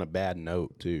moved out on a bad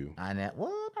note too. "I know,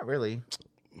 well, not really."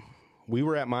 We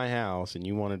were at my house and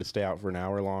you wanted to stay out for an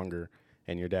hour longer,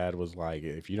 and your dad was like,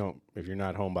 if you're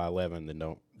not home by 11, then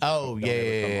don't. Oh don't yeah, ever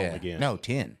yeah, come yeah. home again. No,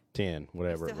 10. 10,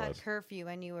 whatever Still it had was. curfew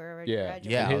and you were already Yeah.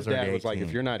 graduating. Yeah, And I his was dad already was like, 18.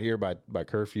 if you're not here by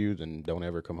curfew, then don't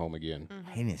ever come home again.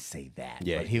 He didn't say that.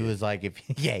 Yeah, but he he was like,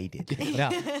 yeah, he did. No,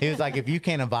 he was like, if you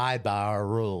can't abide by our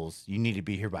rules, you need to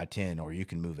be here by 10 or you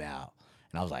can move out.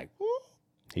 And I was like,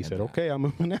 He said, okay, I'm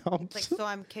moving out. Like, so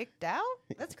I'm kicked out?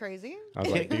 That's crazy. I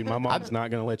was like, dude, my mom's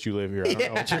not going to let you live here. I don't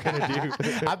know what you're going to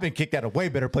do. I've been kicked out of way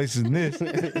better places than this.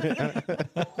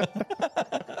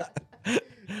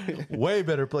 Way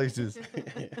better places.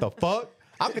 The fuck?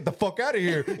 I'll get the fuck out of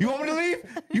here. You want me to leave?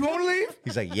 You want me to leave?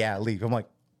 He's like, yeah, leave. I'm like,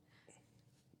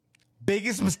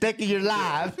 biggest mistake of your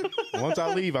life. Once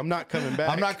I leave, I'm not coming back.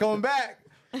 I'm not coming back.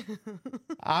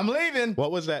 I'm leaving.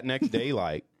 What was that next day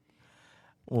like?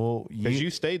 Well, Because you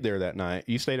stayed there that night.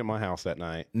 You stayed at my house that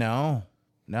night. No,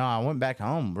 I went back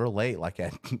home real late, like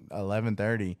at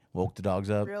 11:30. Woke the dogs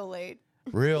up Real late.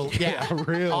 real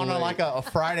on late. a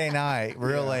Friday night,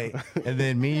 real late. And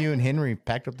then me, you, and Henry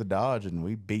packed up the Dodge and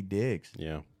we beat Diggs.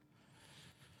 Yeah.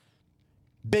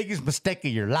 Biggest mistake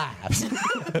of your lives.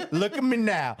 Look at me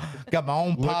now. Got my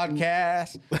own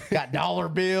podcast. Got dollar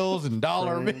bills and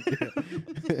dollar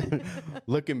bills.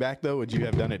 Looking back, though, would you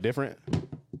have done it different?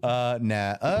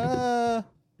 Nah.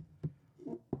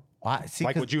 See,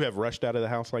 Like, would you have rushed out of the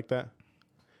house like that?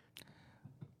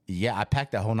 yeah, I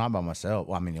packed that whole night by myself.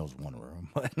 Well, I mean, it was one room,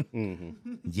 but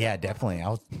yeah, definitely. I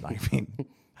was mad.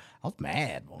 I was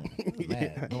mad.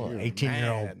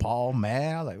 18-year-old Paul,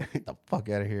 mad. I was like, get the fuck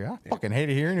out of here. I fucking hate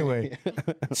it here anyway.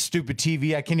 Stupid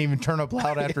TV. I can't even turn up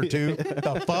loud after 2.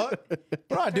 The fuck?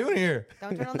 What am I doing here?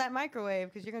 Don't turn on that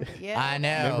microwave because you're going to, I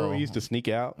know. Remember we used to sneak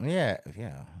out? Yeah,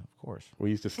 of course. We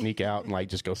used to sneak out and, like,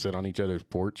 just go sit on each other's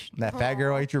porch. That fat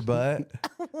girl ate your butt.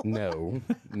 No.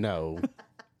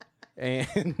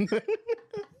 And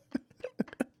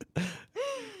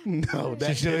no, that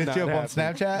She's doing did it not on happen.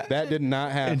 Snapchat? That did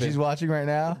not happen. And she's watching right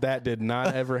now. That did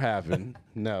not ever happen.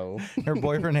 No, Her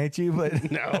boyfriend hates you, but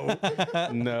no,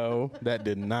 no. That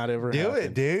did not ever do happen.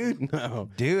 it, dude. No.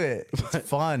 Do it. It's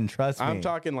fun. Trust me. I'm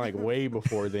talking like way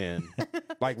before then.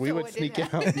 Like we So would it sneak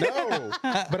didn't out. No,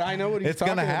 but I know what he's It's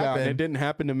talking gonna about. happen. And it didn't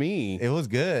happen to me. It was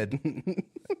good.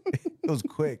 It was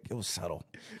quick. It was subtle.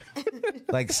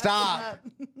 Like, stop.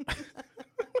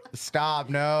 Stop.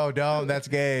 No, don't. That's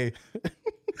gay.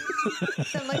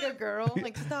 Sound like a girl.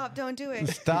 Like, stop, don't do it.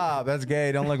 Stop. That's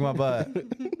gay. Don't lick my butt.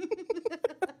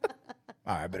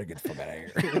 All right, I better get the fuck out of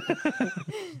here.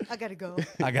 I gotta go.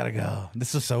 I gotta go.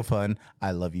 This was so fun.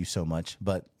 I love you so much,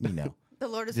 but you know, The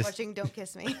Lord is watching. Don't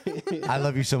kiss me. I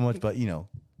love you so much, but you know,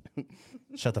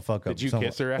 shut the fuck up. Did you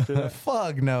kiss her after that?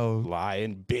 Fuck no.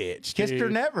 Lying bitch. Kissed her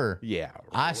dude. never. Yeah.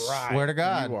 I right. swear to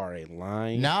God. You are a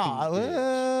lying. No.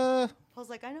 bitch. I was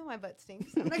like, I know my butt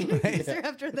stinks. I'm not gonna kiss her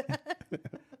after that.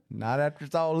 Not after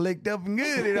it's all licked up and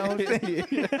good. You know what I'm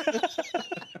saying?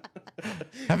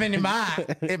 I mean, it might.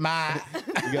 You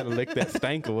gotta lick that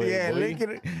stank away. Yeah, boy. lick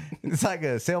it. It's like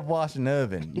a self-washing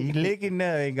oven. You lick it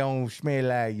now, it gonna smell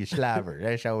like your sliver.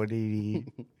 That's how it is.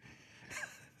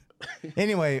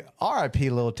 Anyway, R.I.P.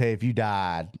 Lil Tay if you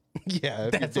died. Yeah,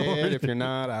 if That's you're what dead, we're if you're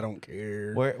not, I don't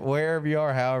care. Wherever you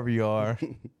are, however you are.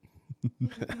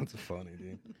 That's funny,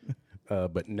 dude.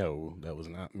 But no, that was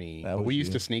not me. That But was we used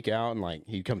you. to sneak out and like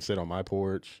he'd come sit on my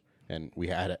porch, and we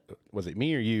had was it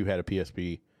me or you had a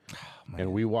PSP,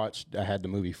 and we watched. I had the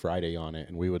movie Friday on it,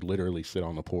 and we would literally sit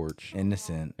on the porch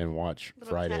Innocent. and watch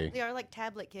Little Friday. they are like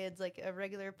tablet kids. Like a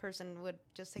regular person would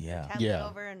just take Yeah. their tablet Yeah.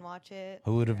 over and watch it.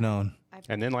 Who would have known?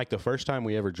 And then like the first time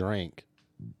we ever drank,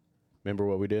 remember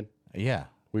what we did? Yeah.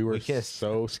 We were kissed.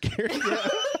 so scared.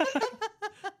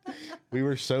 We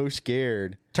were so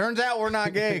scared. Turns out we're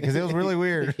not gay because it was really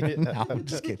weird. No, I'm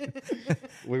just kidding.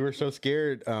 We were so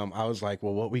scared. I was like,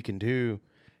 well, what we can do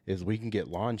is we can get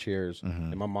lawn chairs.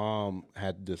 And my mom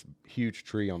had this huge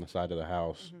tree on the side of the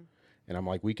house. And I'm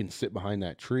like, we can sit behind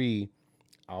that tree.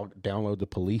 I'll download the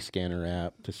police scanner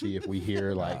app to see if we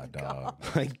hear like,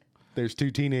 like there's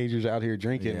two teenagers out here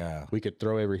drinking. Yeah. We could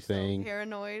throw everything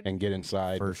Paranoid. and get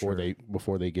inside For before sure.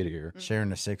 before they get here. Sharing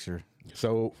the sixer.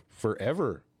 So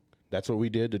forever, that's what we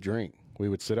did to drink. We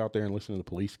would sit out there and listen to the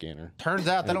police scanner. Turns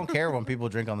out they don't care when people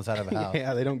drink on the side of a house.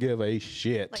 Yeah, they don't give a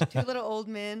shit. Like two little old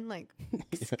men. Like,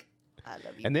 I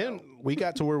love you. And then bro. we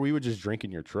got to where we would just drink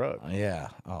in your truck. Yeah.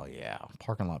 Oh, yeah.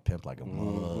 Parking lot pimp like a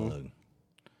mug.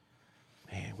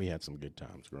 Man, we had some good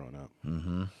times growing up.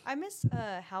 I miss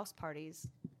house parties.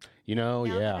 You know,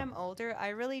 Now that yeah. I'm older, I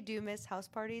really do miss house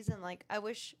parties, and like I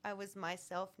wish I was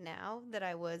myself now that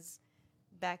I was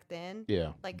back then.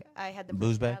 Yeah. Like I had the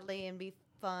Booze bag? personality and be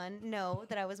fun. No,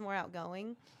 that I was more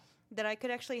outgoing. That I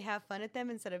could actually have fun at them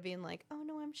instead of being like, oh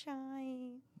no, I'm shy.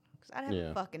 Because I'd have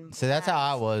Yeah. a fucking. See, that's how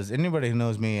I blast. was. Anybody who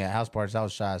knows me at house parties, I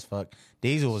was shy as fuck.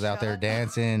 Diesel was out there Shut up.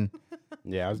 dancing.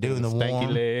 Yeah, I was Doing doing, the the stanky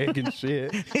warm. leg and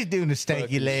shit. He's doing the stanky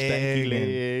Fucking leg. Stanky and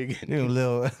leg. Doing a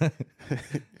little.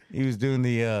 He was doing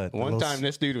the One little time,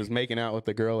 this dude was making out with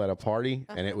the girl at a party,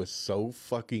 and it was so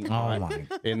fucking hot my.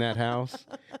 in that house.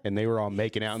 And they were all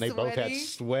making out, and they both had Sweaty.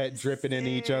 sweat dripping into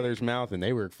each Sick. other's mouth, and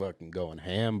they were fucking going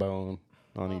ham bone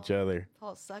on each other.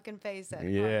 Paul sucking face at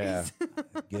Yeah.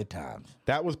 parties. Good times.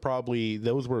 That was probably,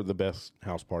 those were the best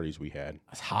house parties we had.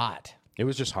 It's hot. It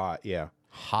was just hot, yeah.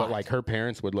 Hot. But like her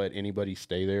parents would let anybody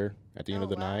stay there at the end Oh, of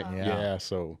the wow. night. Yeah. Yeah.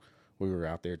 So we were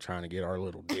out there trying to get our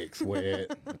little dicks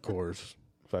wet. Of course,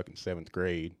 fucking 7th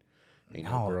grade. Ain't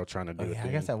no Oh, girl trying to do Oh, it. yeah, I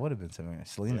guess that would have been something.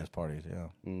 Selena's parties, yeah.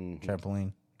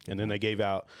 Trampoline. And then they gave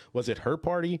out, was it her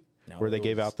party? Where they it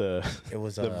gave was- out the it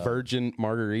was, the virgin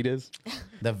margaritas.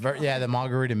 The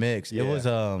margarita mix. It Yeah. was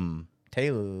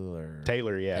Taylor.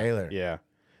 Taylor, yeah. Taylor. Yeah.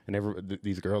 And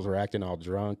these girls were acting all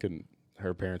drunk, and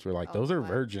her parents were like, those are my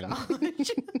virgin.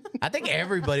 I think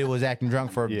everybody was acting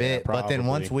drunk for a Yeah, bit, but then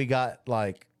once probably. we got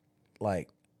like,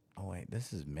 oh wait,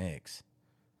 this is mix.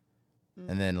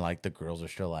 And then like the girls are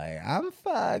still like, I'm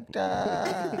fucked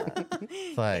up.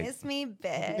 It's like, Kiss me,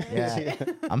 bitch. yeah,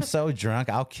 I'm so drunk.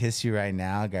 I'll kiss you right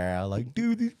now, girl. Like,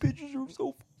 dude, these pictures are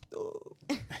so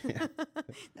fucked up.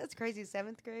 That's crazy.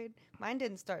 7th grade. Mine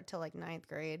didn't start till like 9th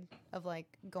grade of like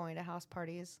going to house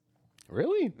parties.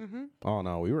 Really? Mm-hmm. Oh,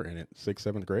 no. We were in it 6th,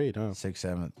 7th grade, huh? 6th,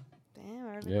 7th. Damn.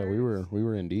 early Yeah, birds. we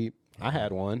were in deep. I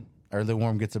had one. Early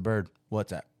worm gets a bird.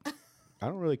 What's that? I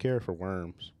don't really care for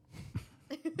worms.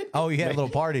 Oh, you had a little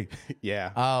party.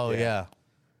 Yeah. Oh, yeah.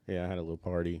 Yeah, I had a little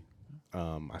party.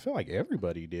 I feel like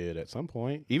everybody did at some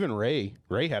point. Even Ray.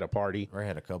 Ray had a party. Ray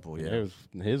had a couple, yeah.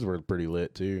 His were pretty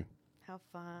lit too. How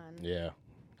fun. Yeah.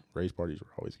 Ray's parties were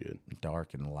always good.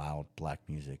 Dark and loud black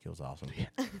music. It was awesome.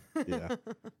 Yeah.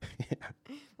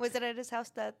 Was it at his house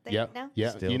that they Yeah. eat now? Yeah.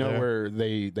 Still you know there? where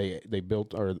they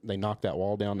built or they knocked that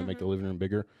wall down to make the living room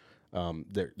bigger?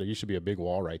 There used to be a big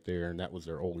wall right there, and that was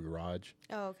their old garage.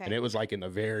 Oh, okay. And it was like in the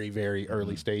very, very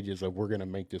early stages of we're going to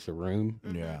make this a room.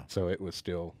 Yeah. So it was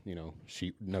still, no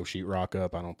sheetrock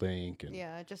up, I don't think. And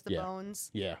yeah, just the Yeah. bones.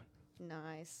 yeah.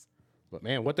 Nice. But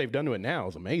man, what they've done to it now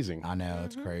is amazing. I know.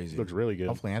 It's crazy. Looks really good.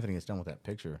 Hopefully Anthony gets done with that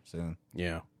picture soon.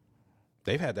 Yeah.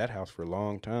 They've had that house for a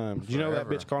long time. Did you know that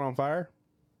Forever. bitch caught on fire?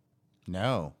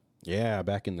 No. Yeah,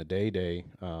 back in the day, they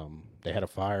had a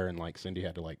fire and like Cindy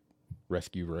had to like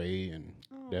rescue Ray and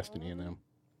Destiny and them.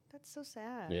 That's so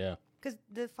sad. Yeah. Because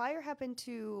the fire happened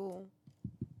to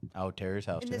Oh, Terry's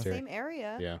house. in Too. the same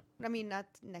area. Yeah. I mean, not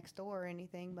next door or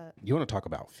anything, but You want to talk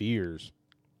about fears,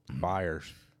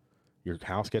 fires, your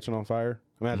house catching on fire?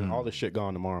 Imagine all this shit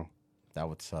gone tomorrow. That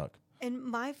would suck. and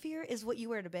my fear is what you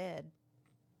wear to bed,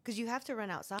 because you have to run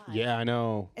outside. Yeah, I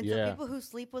know. And yeah. for people who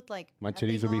sleep with like My nothing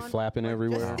titties would be on, flapping or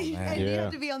everywhere. just- Oh, man. and you Yeah.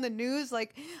 have to be on the news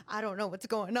like, I don't know what's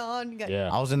going on. You got- Yeah.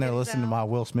 I was in there Get it listening to out. my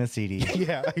Will Smith CD.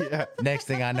 yeah, yeah. Next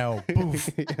thing I know, poof.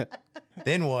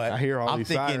 Then what? I hear all I'm these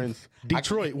thinking, sirens.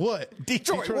 Detroit, what?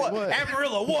 Detroit, what?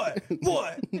 Amarillo, what?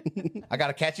 What? I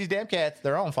gotta catch these damn cats.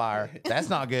 They're on fire. That's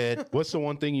not good. What's the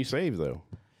one thing you save though?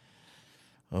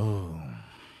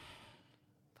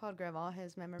 Paul grab all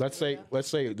his memories. Let's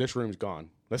say this room's gone.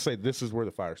 Let's say this is where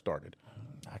the fire started.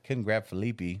 I couldn't grab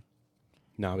Felipe.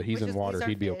 Now that he's in water,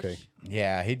 he'd be okay.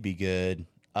 Yeah, he'd be good.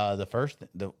 Man,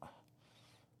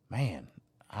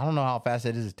 I don't know how fast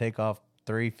it is to take off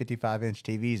 3 55-inch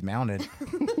TVs mounted.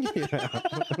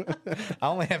 I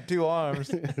only have 2 arms.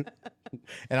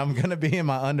 And I'm going to be in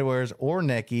my underwears or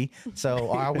necky.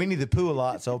 So we need to poo a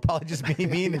lot. So it'll probably just be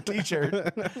me in a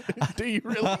t-shirt. Do you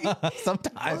really?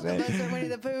 Sometimes, Both of man. us are Winnie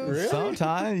the Pooh.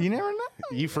 Sometimes. You never know.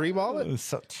 You free ball it?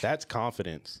 So, That's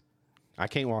confidence. I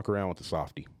can't walk around with a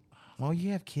softie. well,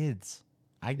 you have kids.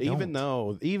 I don't.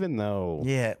 Even though.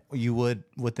 Yeah, you would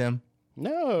with them.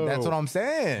 No. That's what I'm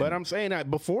saying. But I'm saying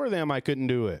that before them, I couldn't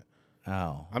do it.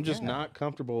 Oh, I'm just not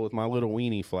comfortable with my little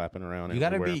weenie flapping around. you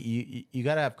gotta everywhere. you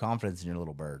gotta have confidence in your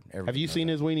little bird. Have Everybody you knows seen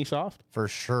that. his weenie soft? For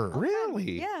sure?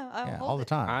 Really? Yeah, I Yeah, hold all the it.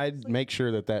 time. I'd make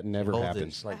sure that never Holds it,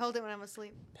 happens. just I like hold it when I'm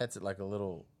asleep. pets it like a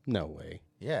little. No way.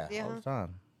 Yeah, Yeah. all the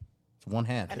time. It's one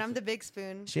hand. And I'm the big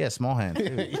spoon. She has small hands too.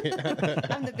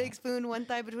 I'm the big spoon, one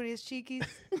thigh between his cheekies.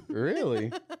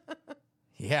 Really?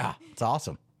 Yeah, it's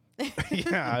awesome.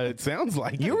 Yeah, it sounds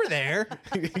like You were there.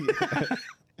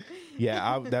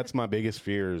 Yeah, that's my biggest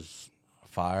fear is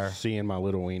Fire. seeing my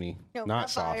little weenie. No, not not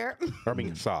soft. fire. I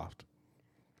mean soft.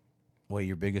 Well,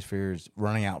 your biggest fear is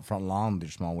running out front lawn with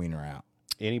your small wiener out.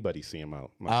 Anybody seeing my Oh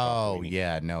soft weenie.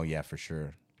 yeah, no, yeah, for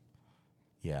sure.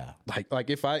 Yeah.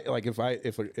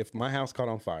 If my house caught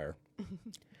on fire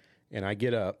and I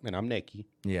get up and I'm naked,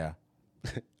 Yeah.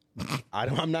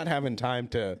 I'm not having time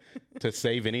to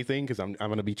save anything because I'm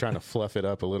going to be trying to fluff it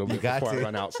up a little bit got before I to.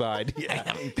 run outside.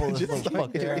 Yeah, Pull this little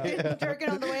fucker out. Jerking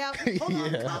on the way out. Hold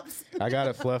on, cops. I got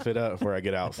to fluff it up before I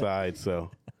get outside.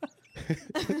 So,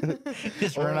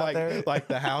 Just or run out there. like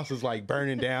the house is like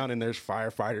burning down and there's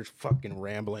firefighters fucking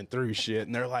rambling through shit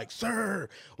and they're like, "Sir,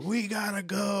 we gotta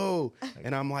go,"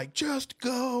 and I'm like, "Just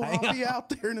go. I'll be out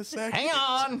there in a second." Hang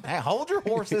on. Hey, hold your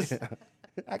horses.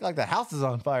 Act like the house is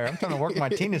on fire. I'm trying to work my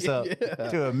penis up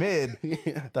to a mid.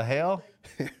 The hell?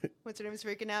 What's her name's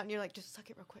freaking out, and you're like, just suck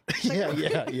it real quick.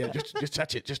 Yeah. Just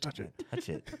touch it. Just touch it. Touch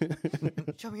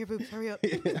it. Show me your boobs. Hurry up.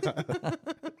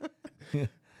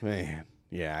 Man,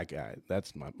 yeah, I got it.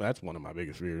 That's one of my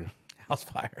biggest fears. House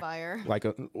fire. Fire. Like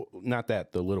not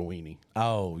that the little weenie.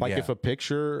 Oh, Like yeah. if a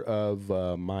picture of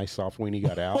my soft weenie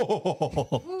got out,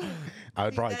 I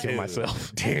would probably kill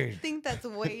myself. I think that's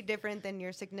way different than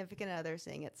your significant other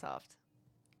saying it's soft.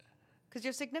 Because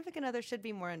your significant other should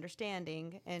be more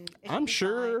understanding, and it should I'm be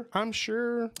sure. fine. I'm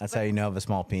sure. That's how you know of a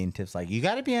small peen. Tips like, you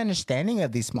got to be understanding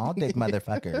of these small dick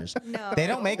motherfuckers. No. They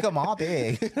don't make them all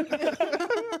big.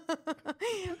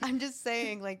 I'm just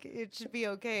saying, like, it should be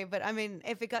okay. But I mean,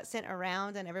 if it got sent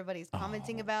around and everybody's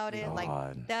commenting about it, God.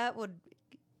 like that would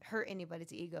hurt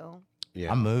anybody's ego.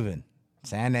 Yeah. I'm moving.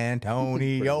 San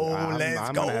Antonio, I'm let's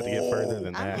go. gonna have to get further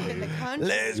than I'm that. in the dude. country.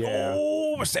 Let's Yeah.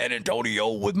 go San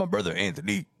Antonio with my brother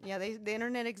Anthony. Yeah, the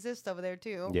internet exists over there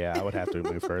too. Yeah, I would have to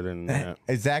move further than that.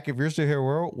 Hey, Zach, if you're still here,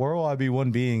 where will I be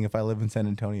one being if I live in San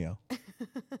Antonio?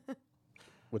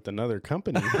 With another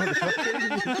company.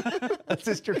 A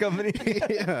sister company?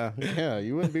 yeah,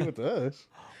 you wouldn't be with us.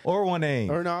 Or one A?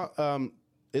 Or not?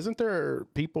 Isn't there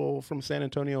people from San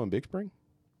Antonio and Big Spring?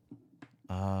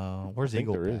 Where's think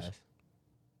Eagle there is. Pass?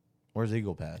 Where's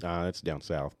Eagle Pass? It's down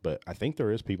south, but I think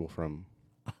there is people from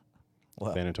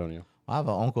What? San Antonio. I have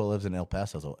an uncle that lives in El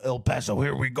Paso. So El Paso,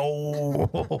 here we go.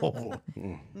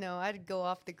 No, I'd go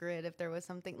off the grid if there was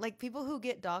something like people who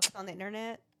get doxxed on the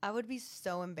internet. I would be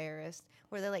so embarrassed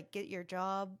where they like get your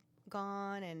job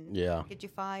gone and Yeah. get you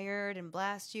fired and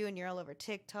blast you and you're all over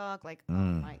TikTok. Like, oh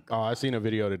Mm. my Oh, god. I seen a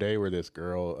video today where this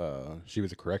girl, she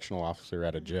was a correctional officer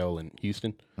at a jail in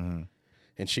Houston, Mhm.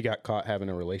 and she got caught having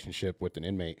a relationship with an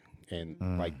inmate, and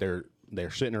like they're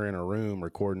sitting her in a room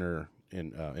recording her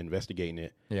and investigating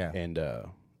it. Yeah. And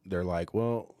they're like,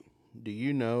 well, do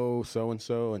you know so and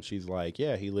so? And she's like,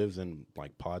 yeah, he lives in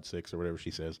like Pod 6 or whatever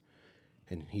she says.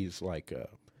 And he's like,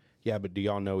 yeah, but do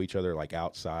y'all know each other like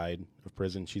outside of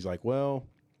prison? She's like, well,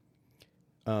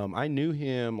 I knew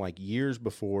him like years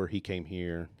before he came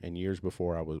here and years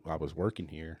before I was working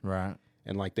here. Right.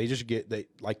 And like they just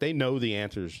they know the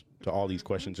answers to all these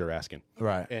questions they're asking.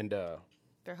 Right. And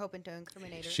They're hoping to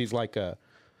incriminate her. she's like,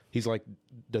 he's like,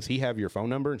 does he have your phone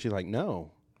number? And she's like,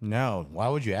 no. No. Why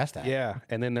would you ask that? Yeah.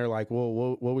 And then they're like, well,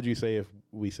 what would you say if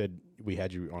we said we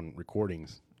had you on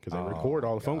recordings? Because they record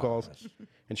all the phone calls.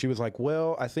 And she was like,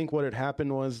 well, I think what had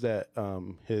happened was that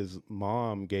his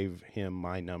mom gave him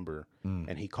my number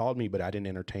and he called me, but I didn't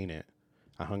entertain it.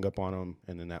 I hung up on him,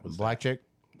 and then that was Black chick?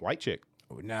 that. White chick.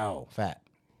 No. Fat.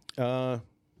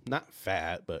 Not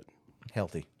fat, but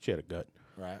Healthy. she had a gut.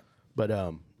 Right. But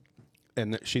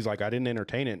and she's like, I didn't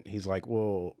entertain it. He's like,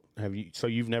 well,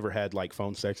 you've never had like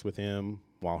phone sex with him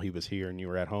while he was here and you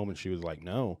were at home? And she was like,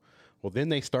 no. Well, then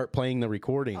they start playing the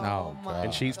recording. Oh, my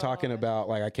And she's talking about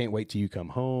like, I can't wait till you come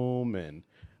home, and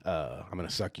I'm gonna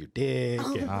suck your dick.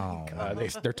 And,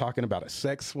 they're talking about a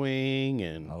sex swing,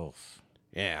 and Oh.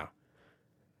 yeah.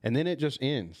 And then it just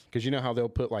ends because you know how they'll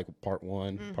put like part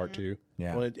 1, part 2.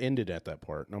 Yeah. Well, it ended at that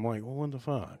part, and I'm like, well, what the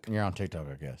fuck? You're on TikTok,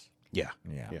 I guess. Yeah.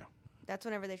 Yeah. Yeah. That's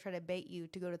whenever they try to bait you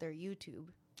to go to their YouTube.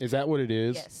 Is that what it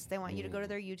is? Yes, they want you to go to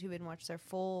their YouTube and watch their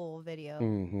full video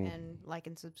Mhm. and like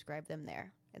and subscribe them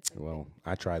there. It's Well,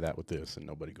 I try that with this, and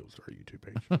nobody goes to our YouTube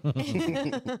page.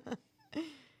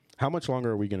 How much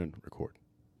longer are we gonna record?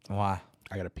 Why?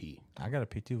 I gotta pee. I got a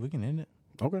P2. We can end it.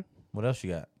 Okay. What else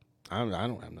you got? I don't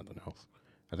have nothing else.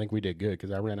 I think we did good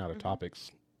because I ran out of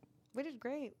topics we did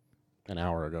great. an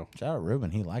hour ago. Shout out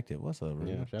Ruben. He liked it. What's up, Ruben?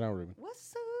 Yeah. Shout out, Ruben.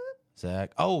 What's up?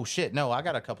 Zach. Oh, shit. No, I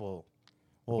got a couple.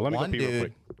 Well, Let me go one pee real dude.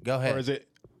 quick. Go ahead. Or is it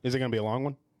gonna be a long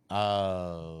one?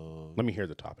 Let me hear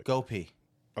the topic. Go pee.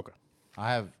 Okay.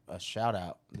 I have a shout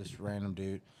out. This random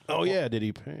dude. Oh yeah, did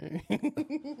he pay?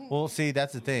 Well, see,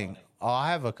 that's the thing. Oh,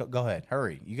 I have a. Go ahead.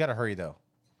 Hurry. You got to hurry, though.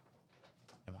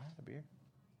 Am I out of beer?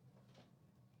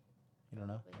 You don't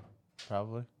know?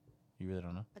 Probably. You really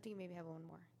don't know? I think you maybe have one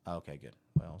more. Okay, good.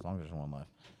 Well, as long as there's one left.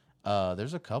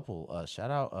 There's a couple.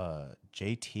 Shout out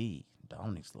JT,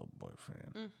 Dominic's little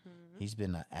boyfriend. He's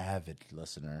been an avid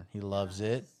listener. He loves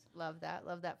it. Love that.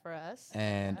 Love that for us.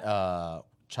 And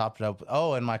chopped it up.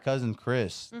 Oh, and my cousin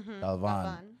Chris Galvan.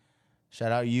 Fun.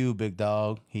 Shout out you, big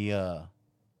dog. He a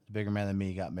bigger man than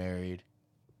me. Got married.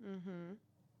 Mm-hmm.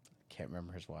 Can't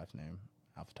remember his wife's name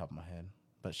off the top of my head.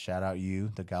 But shout out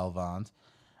you, the Galvans.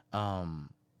 I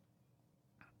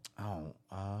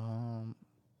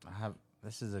have,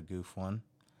 this is a goof one.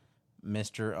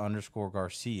 Mr.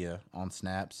 _Garcia on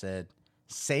Snap said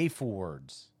safe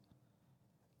words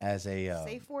as a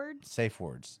Safe words? safe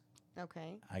words.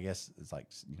 Okay. I guess it's like,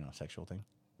 sexual thing.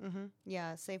 Mm-hmm.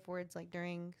 Yeah, safe words like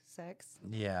during sex.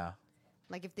 Yeah.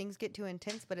 Like if things get too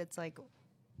intense, but it's like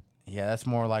Yeah, that's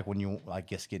more like when you, I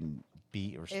guess, getting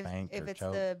beat or if spanked or it's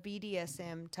choked. the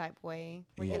BDSM type way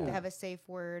where you have to Yeah. have a safe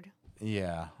word.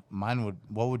 Yeah. Mine would,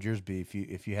 what would yours be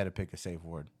if you had to pick a safe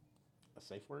word? A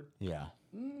safe word? Yeah.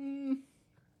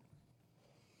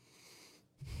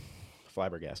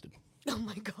 Flabbergasted. Oh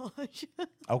my gosh.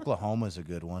 Oklahoma's a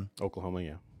good one. Oklahoma,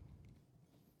 yeah.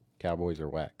 Cowboys are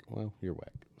whack. Well, you're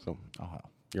whack. So Oh,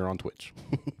 you're on Twitch.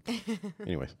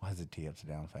 Anyways. why is it T upside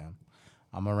down, fam?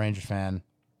 I'm a Ranger fan.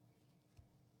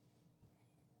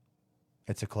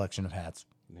 It's a collection of hats.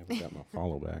 Never got my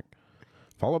follow back.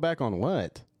 Follow back on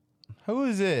what? Who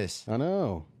is this? I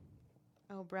know.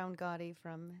 Oh, Brown Gotti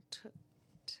from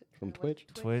From Twitch?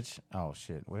 Twitch? Oh,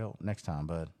 shit. Well, next time,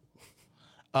 bud.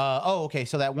 Okay.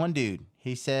 So that one dude,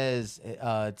 he says,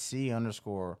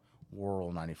 C_World94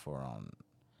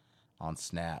 on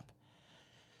Snap.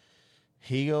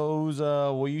 He goes,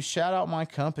 will you shout out my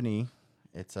company?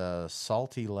 It's a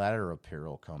Salty Ladder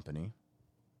Apparel company.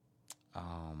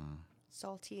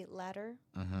 Salty Ladder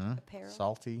Mm-hmm. Apparel.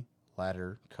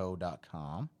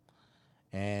 SaltyLadderCo.com.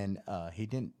 And he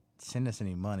didn't send us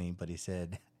any money, but he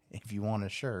said, if you want a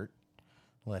shirt,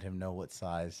 let him know what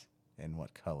size and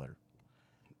what color.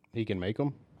 He can make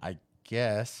them? I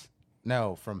guess.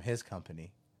 No, from his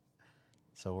company.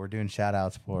 So we're doing shout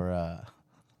outs for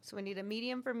So we need a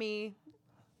medium for me,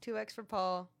 2X for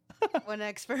Paul,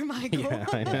 1X for Michael. Yeah,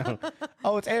 I know.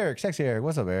 Oh, it's Eric. Sexy Eric.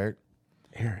 What's up, Eric?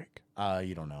 Eric.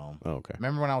 You don't know him. Oh, okay.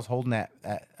 Remember when I was holding that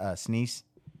sneeze?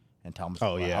 And Tom was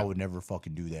Oh, like, yeah. I would never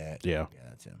fucking do that. Yeah. Yeah,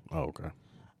 that's him. Oh, okay.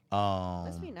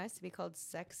 Must be nice to be called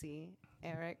sexy,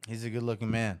 Eric. He's a good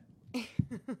looking man. I least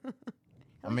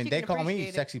mean, you they can call me appreciate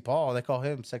it. Sexy Paul. They call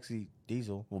him Sexy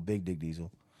Diesel. Well, Big Dick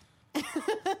Diesel.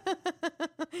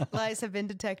 Lies have been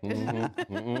detected.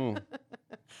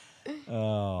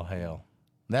 Oh, hell.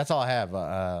 That's all I have.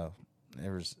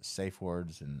 There was safe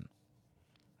words, and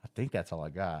I think that's all I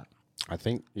got. I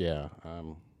think, yeah.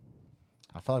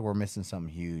 I feel like we're missing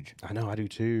something huge. I know, I do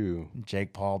too.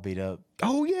 Jake Paul beat up.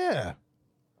 Oh, yeah.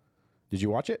 Did you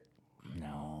watch it?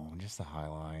 No, just the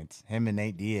highlights. Him and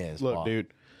Nate Diaz. Look, fought. dude.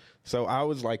 So I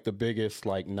was like the biggest,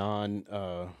 like,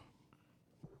 I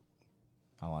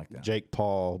like that. Jake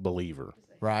Paul believer.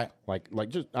 Right, Like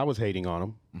just I was hating on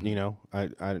him. You know, I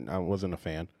wasn't a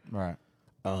fan. right.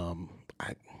 I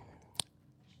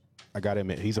gotta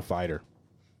admit, he's a fighter.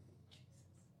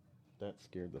 That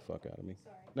scared the fuck out of me.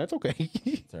 Sorry. That's okay.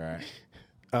 It's all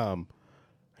right.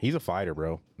 He's a fighter,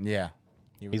 bro. Yeah.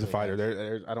 He's a fighter.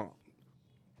 There's I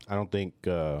don't think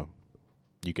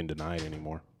you can deny it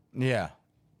anymore. Yeah.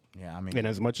 Yeah, I mean. And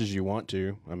as much as you want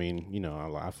to, I mean, you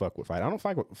know, I fuck with fight. I don't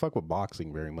fuck with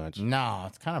boxing very much. No,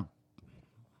 it's kind of.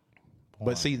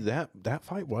 But see, that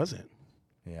fight wasn't.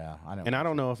 Yeah, I know. And I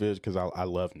don't know if it was because I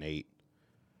love Nate.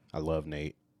 I love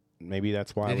Nate. Maybe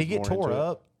that's why. Did he get tore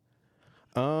up?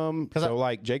 So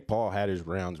like Jake Paul had his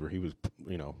rounds where he was,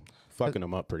 you know, fucking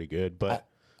him up pretty good. But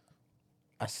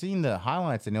I seen the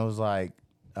highlights and it was like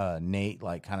Nate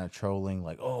like kind of trolling,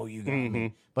 like, "Oh, you got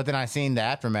me." But then I seen the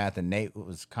aftermath and Nate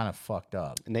was kind of fucked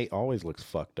up. Nate always looks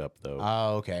fucked up though.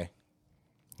 Oh, okay.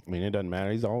 I mean, it doesn't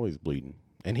matter. He's always bleeding,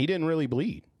 and he didn't really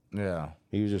bleed. Yeah.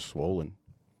 He was just swollen.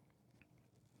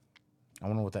 I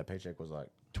wonder what that paycheck was like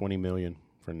 20 million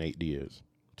for Nate Diaz.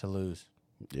 to lose.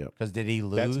 Yep. Because did he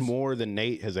lose? That's more than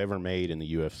Nate has ever made in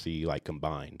the UFC, like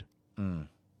combined.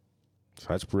 So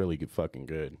that's really good, fucking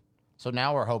good. So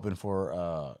now we're hoping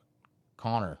for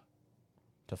Connor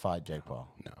to fight Jake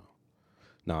Paul.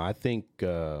 No, I think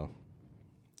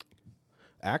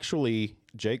actually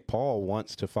Jake Paul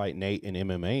wants to fight Nate in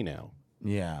MMA now.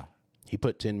 Yeah. He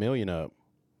put 10 million up.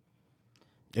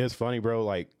 It was funny, bro.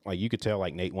 Like you could tell,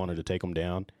 like Nate wanted to take him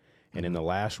down, and in the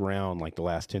last round, like the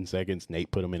last 10 seconds,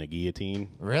 Nate put him in a guillotine.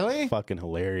 Really? Fucking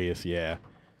hilarious, yeah.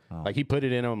 Like he put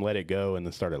it in him, let it go, and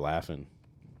then started laughing.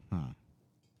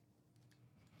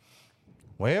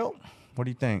 Well, what do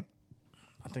you think?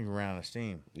 I think we're out of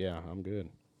steam. Yeah, I'm good.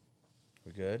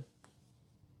 We good?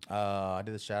 I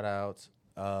did the shout outs.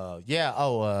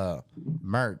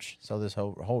 Merch. So this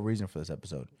whole reason for this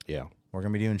episode. Yeah. We're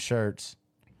gonna be doing shirts.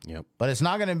 Yep. But it's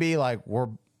not gonna be like we're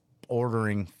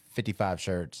ordering 55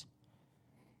 shirts.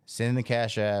 Send in the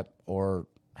Cash App or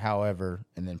however,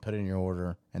 and then put in your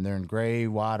order. And they're in gray,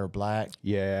 white, or black.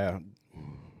 Yeah.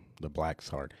 The black's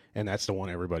hard. And that's the one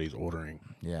everybody's ordering.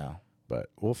 Yeah. But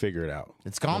we'll figure it out.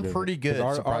 It's gone pretty good. 'Cause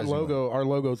Our surprisingly.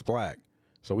 logo's black.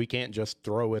 So we can't just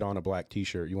throw it on a black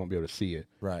t-shirt. You won't be able to see it.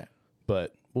 Right.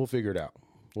 But we'll figure it out.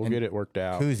 We'll get it worked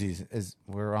out. Koozies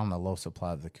we're on the low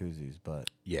supply of the koozies, but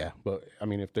Yeah. But I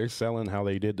mean, if they're selling how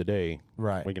they did today,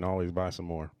 right. we can always buy some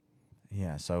more.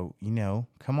 Yeah, so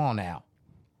come on out.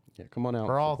 Yeah, come on out.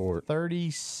 We're and all support.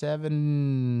 36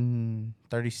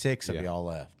 of Yeah. y'all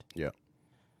left. Yeah.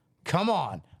 Come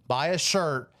on, buy a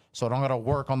shirt so I don't got to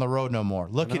work on the road no more.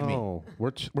 Look at me. No,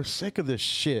 we're sick of this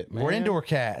shit, man. We're indoor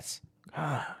cats.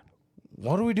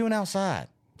 What are we doing outside?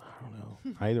 I don't know.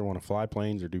 I either want to fly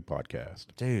planes or do podcast.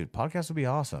 Dude, podcast would be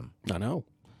awesome. I know.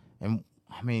 And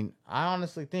I mean, I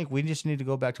honestly think we just need to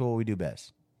go back to what we do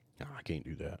best. No, I can't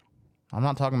do that. I'm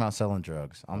not talking about selling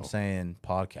drugs. I'm saying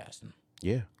podcasting.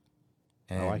 Yeah.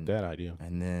 And, I like that idea.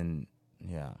 And then,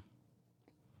 yeah.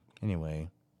 Anyway,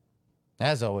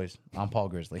 as always, I'm Paul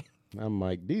Grizzly. I'm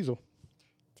Mike Diesel.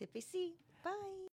 Tippy C.